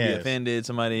 somebody's gonna be Yes. offended.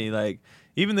 Somebody like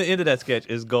even the end of that sketch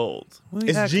is gold. Well,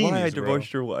 It's why I genius, bro.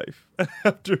 divorced your wife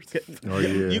after Oh yeah.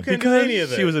 you couldn't do because any of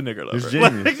that. she was a nigger lover. It's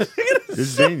genius.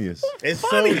 It's genius. It's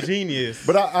so genius.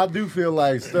 But I do feel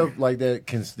like stuff like that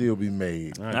can still be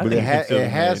made. I But think it can still it be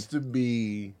has to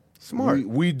be Smart.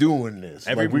 We doing this.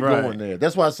 Every- Like we're right. going there.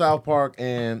 That's why South Park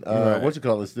and what you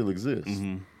call it still exists.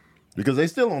 Because they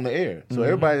still on the air. So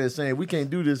everybody that's saying we can't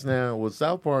do this now, well,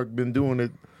 South Park been doing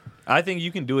it. I think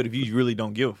you can do it if you really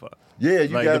don't give a fuck. Yeah, you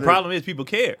Like got the problem is people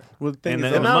care. Well, the thing And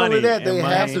is, then And not money, only that, they and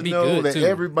have money. to Be know good, that too.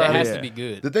 everybody. That has Yeah. to be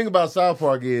good. The thing about South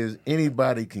Park is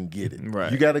anybody can get it.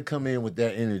 Right. You got to come in with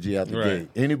that energy out the Right. gate.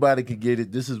 Anybody can get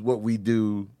it. This is what we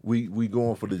do. We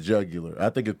going for the jugular.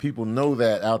 I think if people know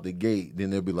that out the gate,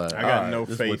 then they'll be like, I got "All right, no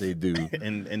this faith is what they do.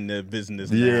 in the business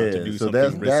now Yeah, to do so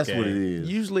something that's risque. what it is.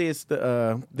 usually it's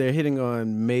the they're hitting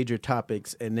on major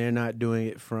topics and they're not doing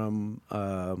it from.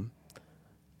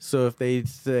 So if they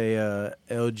say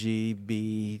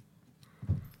LGBTQT,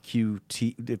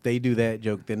 if they do that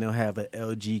joke, then they'll have an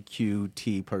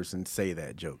LGQT person say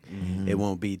that joke. It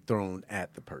won't be thrown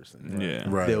at the person. Yeah.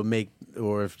 Right. They'll make,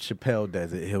 or if Chappelle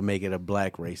does it, he'll make it a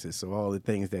black racist. So all the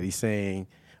things that he's saying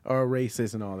are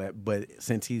racist and all that. But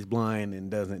since he's blind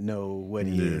and doesn't know what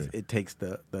he is, it takes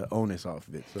the onus off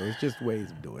of it. So it's just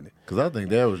ways of doing it. Because I think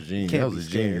that was genius. Can't That be was a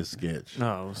scared. genius sketch.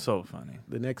 No, it was so funny.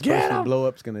 The next person to blow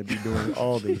up's going to be doing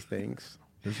all these things.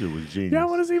 This shit was genius. Y'all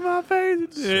want to see my face?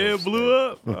 Yeah, it blew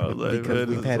up. I was like, Because man,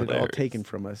 we've this had is it all hilarious. taken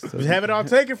from us. So, We have it all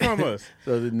taken from us.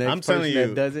 so the next I'm telling person you.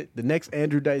 that does it, the next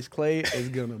Andrew Dice Clay is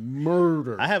gonna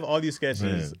murder. I have all these sketches.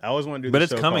 Man. I always want to do. But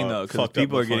this it's show coming called though, because Fucked Up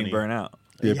people are But getting Funny. burnt out.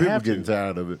 Yeah, You people have getting to.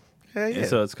 tired of it. Hell yeah. And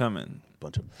so it's coming.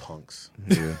 Bunch of punks.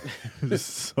 Yeah.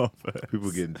 so fast. People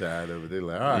getting tired of it. They're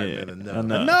like, all right, Yeah, man, enough.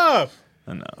 Enough.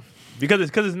 Enough.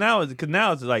 Because now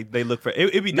it's like they look for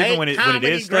it'd be different Make when it comedy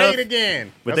is great stuff.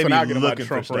 again. But That's they what be I get about looking for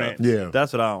Trump stuff. rant. Yeah.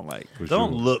 That's what I don't like. For Don't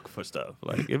sure. look for stuff.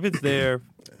 Like if it's there,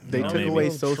 They you know, took maybe. away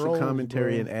social Trolls,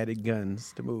 commentary bro. and added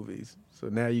guns to movies. So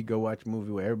now you go watch a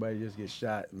movie where everybody just gets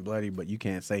shot and bloody, but you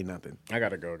can't say nothing. I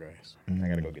gotta go, guys. I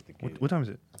gotta go get the kids. What time is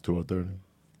it? 12:30.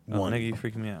 Oh, nigga, you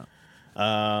freaking me out.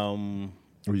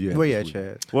 Where you at Well, this yeah, week?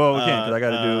 Chad. Well, we can't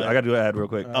because I gotta do an ad real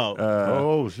quick.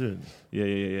 Oh shit.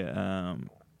 Yeah.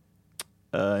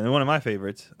 And one of my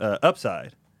favorites,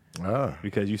 Upside, Ah.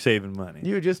 because you saving money.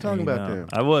 You were just talking You about know, them.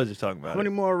 I was just talking about How many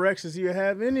it. more Rexes do you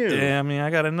have in you? Yeah, I mean, I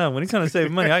got enough. When he's trying to save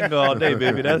money, I can go all day,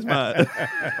 baby. That's my.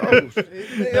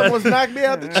 They almost knocked me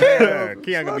out the chair.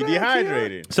 Keon gonna be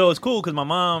dehydrated. So it's cool because my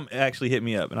mom actually hit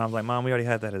me up, and I was like, "Mom, we already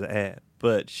had that as an ad,"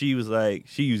 but she was like,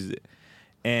 she uses it,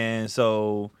 and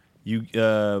so you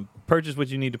purchase what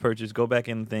you need to purchase, go back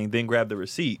in the thing, then grab the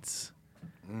receipts,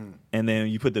 and then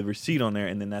you put the receipt on there,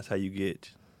 and then that's how you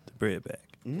get the bread back.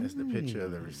 That's the picture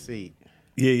of the receipt.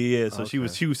 Yeah.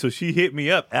 So she hit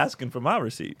me up asking for my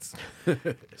receipts,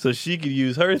 so she could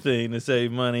use her thing to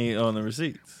save money on the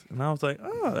receipts. And I was like,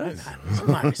 oh, that's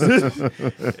my receipts.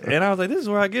 And I was like, this is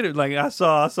where I get it. Like I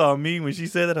saw me when she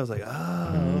said that. I was like,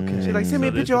 oh, okay. She's like, send me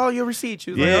a picture of all your receipts.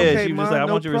 She was Yeah, like, okay, she was Mom, just like, I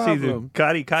no want your receipts. problem.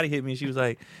 And Cotty hit me. She was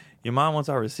like, your mom wants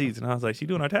our receipts. And I was like, she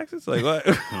doing our taxes? Like what?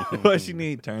 What she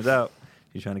need? Turns out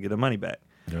she's trying to get her money back.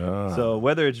 So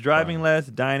whether it's driving less,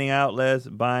 dining out less,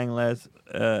 buying less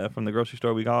from the grocery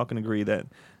store, we all can agree that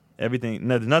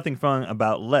there's nothing fun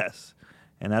about less.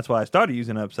 And that's why I started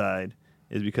using Upside,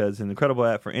 is because it's an incredible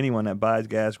app for anyone that buys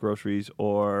gas, groceries,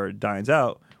 or dines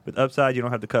out. With Upside, you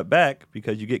don't have to cut back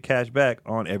because you get cash back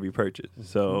on every purchase.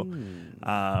 So when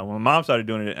my mom started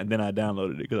doing it, and then I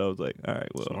downloaded it because I was like, all right,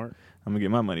 well, Smart. I'm going to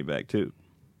get my money back too.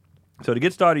 So to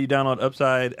get started, you download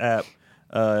Upside app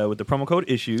with the promo code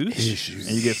issues,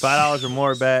 and you get $5 or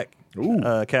more back,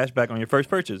 cash back on your first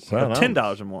purchase of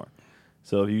 $10 or more.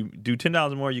 So if you do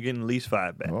 $10 or more, you're getting at least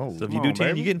 $5 back. Oh, so if you come do on, 10,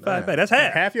 baby. you're getting $5 back. That's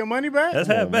half. Half your money back? That's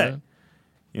Come half on, back. man.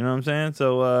 You know what I'm saying?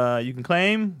 So you can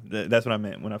claim. That's what I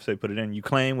meant when I say put it in. You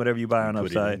claim whatever you buy on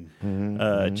Put it Upside.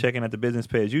 in. Check in at the business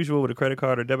pay as usual with a credit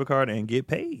card or debit card and get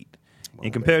paid.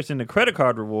 In comparison to credit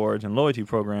card rewards and loyalty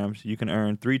programs, you can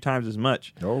earn 3 times as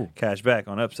much cash back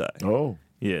on Upside. Oh,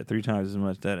 Yeah, 3 times as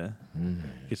much. That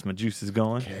gets my juices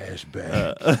going. cash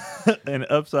back. And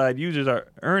Upside users are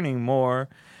earning more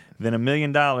than $1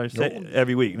 million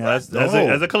every week. Now that's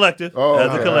as a collective. Oh,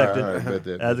 as a okay. collective. All right, bet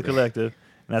that, As a bet that. collective.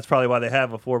 And that's probably why they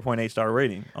have a 4.8 star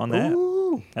rating on the app.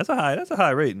 That's a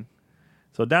high rating.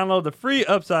 So download the free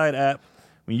Upside app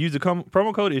when you use the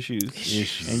promo code issues,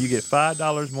 and you get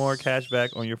 $5 more cash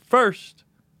back on your first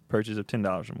purchase of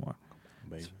 $10 or more.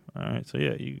 Baby. All right, so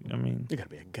yeah, you gotta be a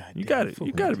goddamn you got it.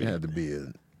 You got to be. You had to be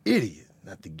an idiot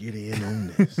not to get in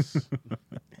on this.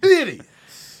 Idiot.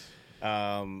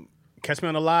 Catch me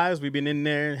on the lives. We've been in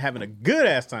there having a good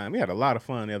ass time. We had a lot of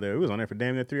fun the other. We was on there for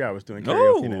damn near 3 hours doing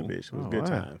karaoke in that bitch. It was good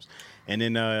times. And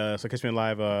then so catch me on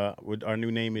live. Our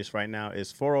new name is right now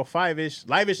is 405ish.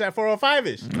 Live-ish at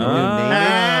 405ish.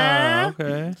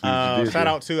 Okay. Shout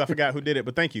out to I forgot who did it,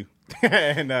 but thank you.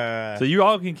 And So you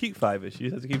all can keep 5ish. You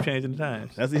just have to keep changing the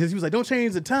times. he was like, don't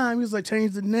change the time. He was like,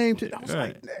 change the name. I was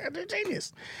Right. like, they're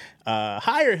genius.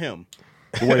 Hire him.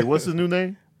 Wait, what's the new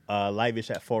name? Live-ish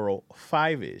at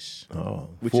 405ish. Oh,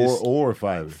 Which 4 is- or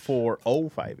 5.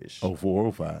 405ish. Oh,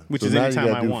 405. Which So is now anytime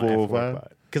you I gotta do want. 405?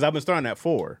 Because I've been starting at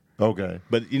 4. Okay.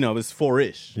 But it's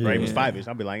 4-ish, right? It was Yeah. 5-ish.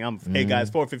 I'll be like, hey guys,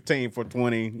 4:15,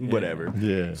 4:20, whatever.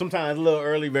 Yeah. Sometimes a little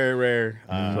early, very rare.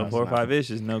 So 4 or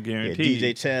 5ish is no Yeah, guarantee.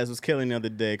 DJ Chaz was killing the other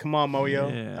day. Come on,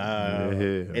 Moyo.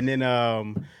 Yeah. And then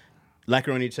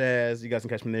Lacaroni Chaz, you guys can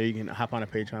catch me there. You can hop on a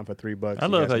Patreon for $3. I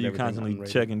love how guys you get everything constantly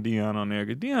unrated. checking Dion on there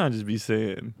because Dion just be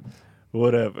saying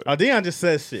whatever. Oh, Dion just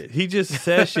says shit. He just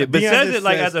says shit, but Dion says just it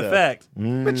like says as a stuff. fact. But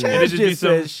And it Chaz just be just some-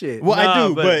 says shit. Well, I Nah,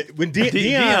 do, but but when Dion's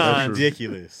Dion-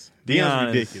 ridiculous. Dion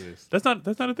Dion's is- ridiculous. That's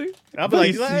not a thing. I'll be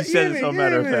like, he said it so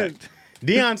matter of fact.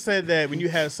 Dion said that when you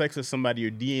have sex with somebody,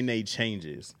 your DNA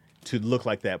changes to look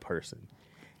like that person.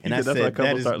 And He I said that's why said that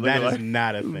couples is start looking like-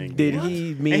 not a thing. Did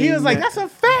he mean? And he was like, that- "That's a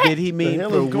fact." Did he mean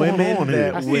hell for is going women on here?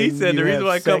 that I see when he said the you reason have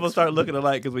why sex- couples start looking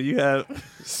alike is when you have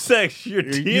sex, your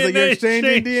He's DNA like, you're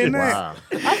exchanging changes. DNA. Wow.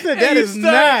 I said that you is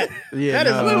start- not. Yeah, that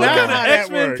is no. not What kind of how that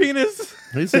X-Men works. penis?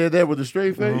 He said that with a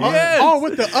straight face? Yes. Oh,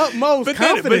 with the utmost But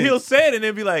confidence. he'll say it and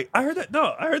then be like, I heard that.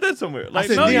 No, I heard that somewhere. I Like,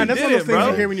 said, no, Dion, you that's one of those didn't, things bro.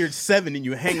 you hear when you're 7 and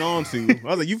you hang on to.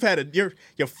 I was like,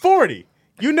 you're 40.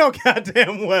 You know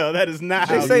goddamn well that is not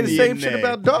They how say the same DNA. shit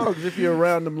about dogs. If you're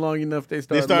around them long enough, they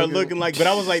They start looking like, but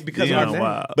I was like, because Dion, of our,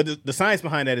 wow. but the science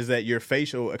behind that is that your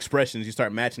facial expressions, you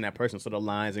start matching that person, so the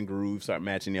lines and grooves start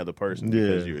matching the other person. Yeah.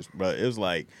 Because you're, but it was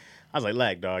like, I was like,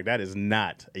 lag dog, that is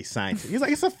not a science. He's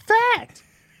like, it's a fact.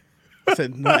 I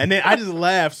said, no. And then I just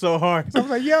laughed so hard. So I was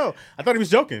like, yo, I thought he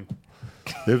was joking.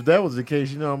 If that was the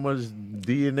case, you know how much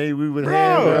DNA we would Bro,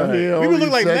 have out here. we all would look these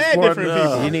like sex mad different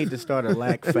partners. people. You need to start a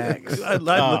lack facts. I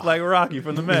look like Rocky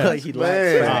from the like match. he Man,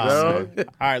 lacks facts. dog.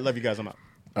 All right, love you guys. I'm out.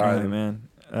 All right, man.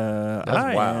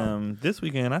 I wild. am this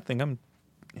weekend. I think I'm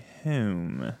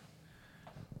home.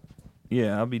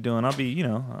 Yeah, I'll be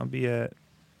at.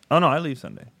 Oh no, I leave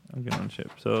Sunday. I'm getting on the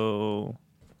ship. So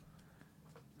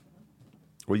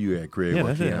Where you at, Craig? Yeah, Why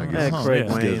that's can't it. I Yeah, get Yeah, some Craig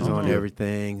yeah. Wayne's schedule? on Yeah.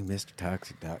 everything.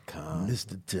 MrToxic.com.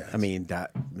 Mr. Toxic. I mean,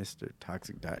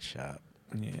 MrToxic.shop.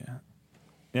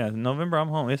 yeah. November I'm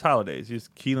home. It's holidays. It's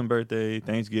Keelan birthday,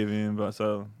 Thanksgiving, but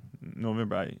so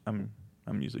November I'm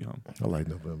usually home. I like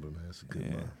November, man. It's a good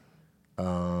Yeah.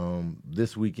 month.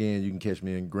 This weekend, you can catch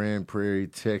me in Grand Prairie,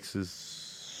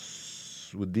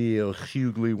 Texas with DL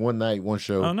Hughley. One night, one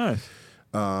show. Oh, nice.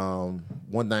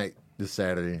 One night this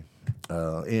Saturday,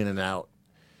 In and Out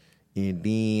And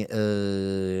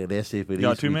then that's it for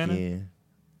Y'all this two-manning? weekend.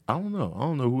 I don't know. I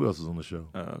don't know who else is on the show.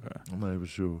 Oh, okay. I'm not even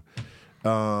sure.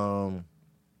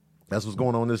 That's what's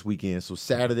going on this weekend. So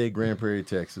Saturday, Grand Prairie,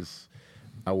 Texas.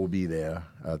 I will be there.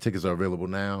 Tickets are available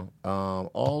now.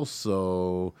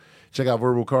 Also, check out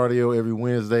Verbal Cardio every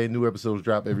Wednesday. New episodes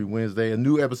drop every Wednesday. A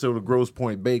new episode of Grosse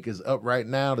Point Bake is up right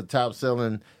now. The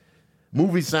top-selling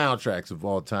movie soundtracks of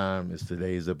all time is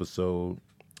today's episode.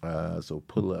 So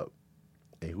pull up.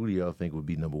 Hey, who do y'all think would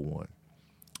be number one?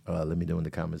 Let me know in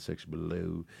the comment section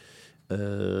below.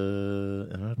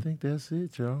 And I think that's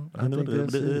it, y'all. I think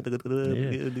that's it.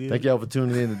 Yeah. Thank y'all for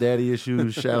tuning in to Daddy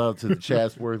Issues. Shout out to the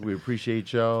Chatsworth. We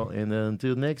appreciate y'all. And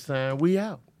until next time, we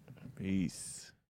out. Peace.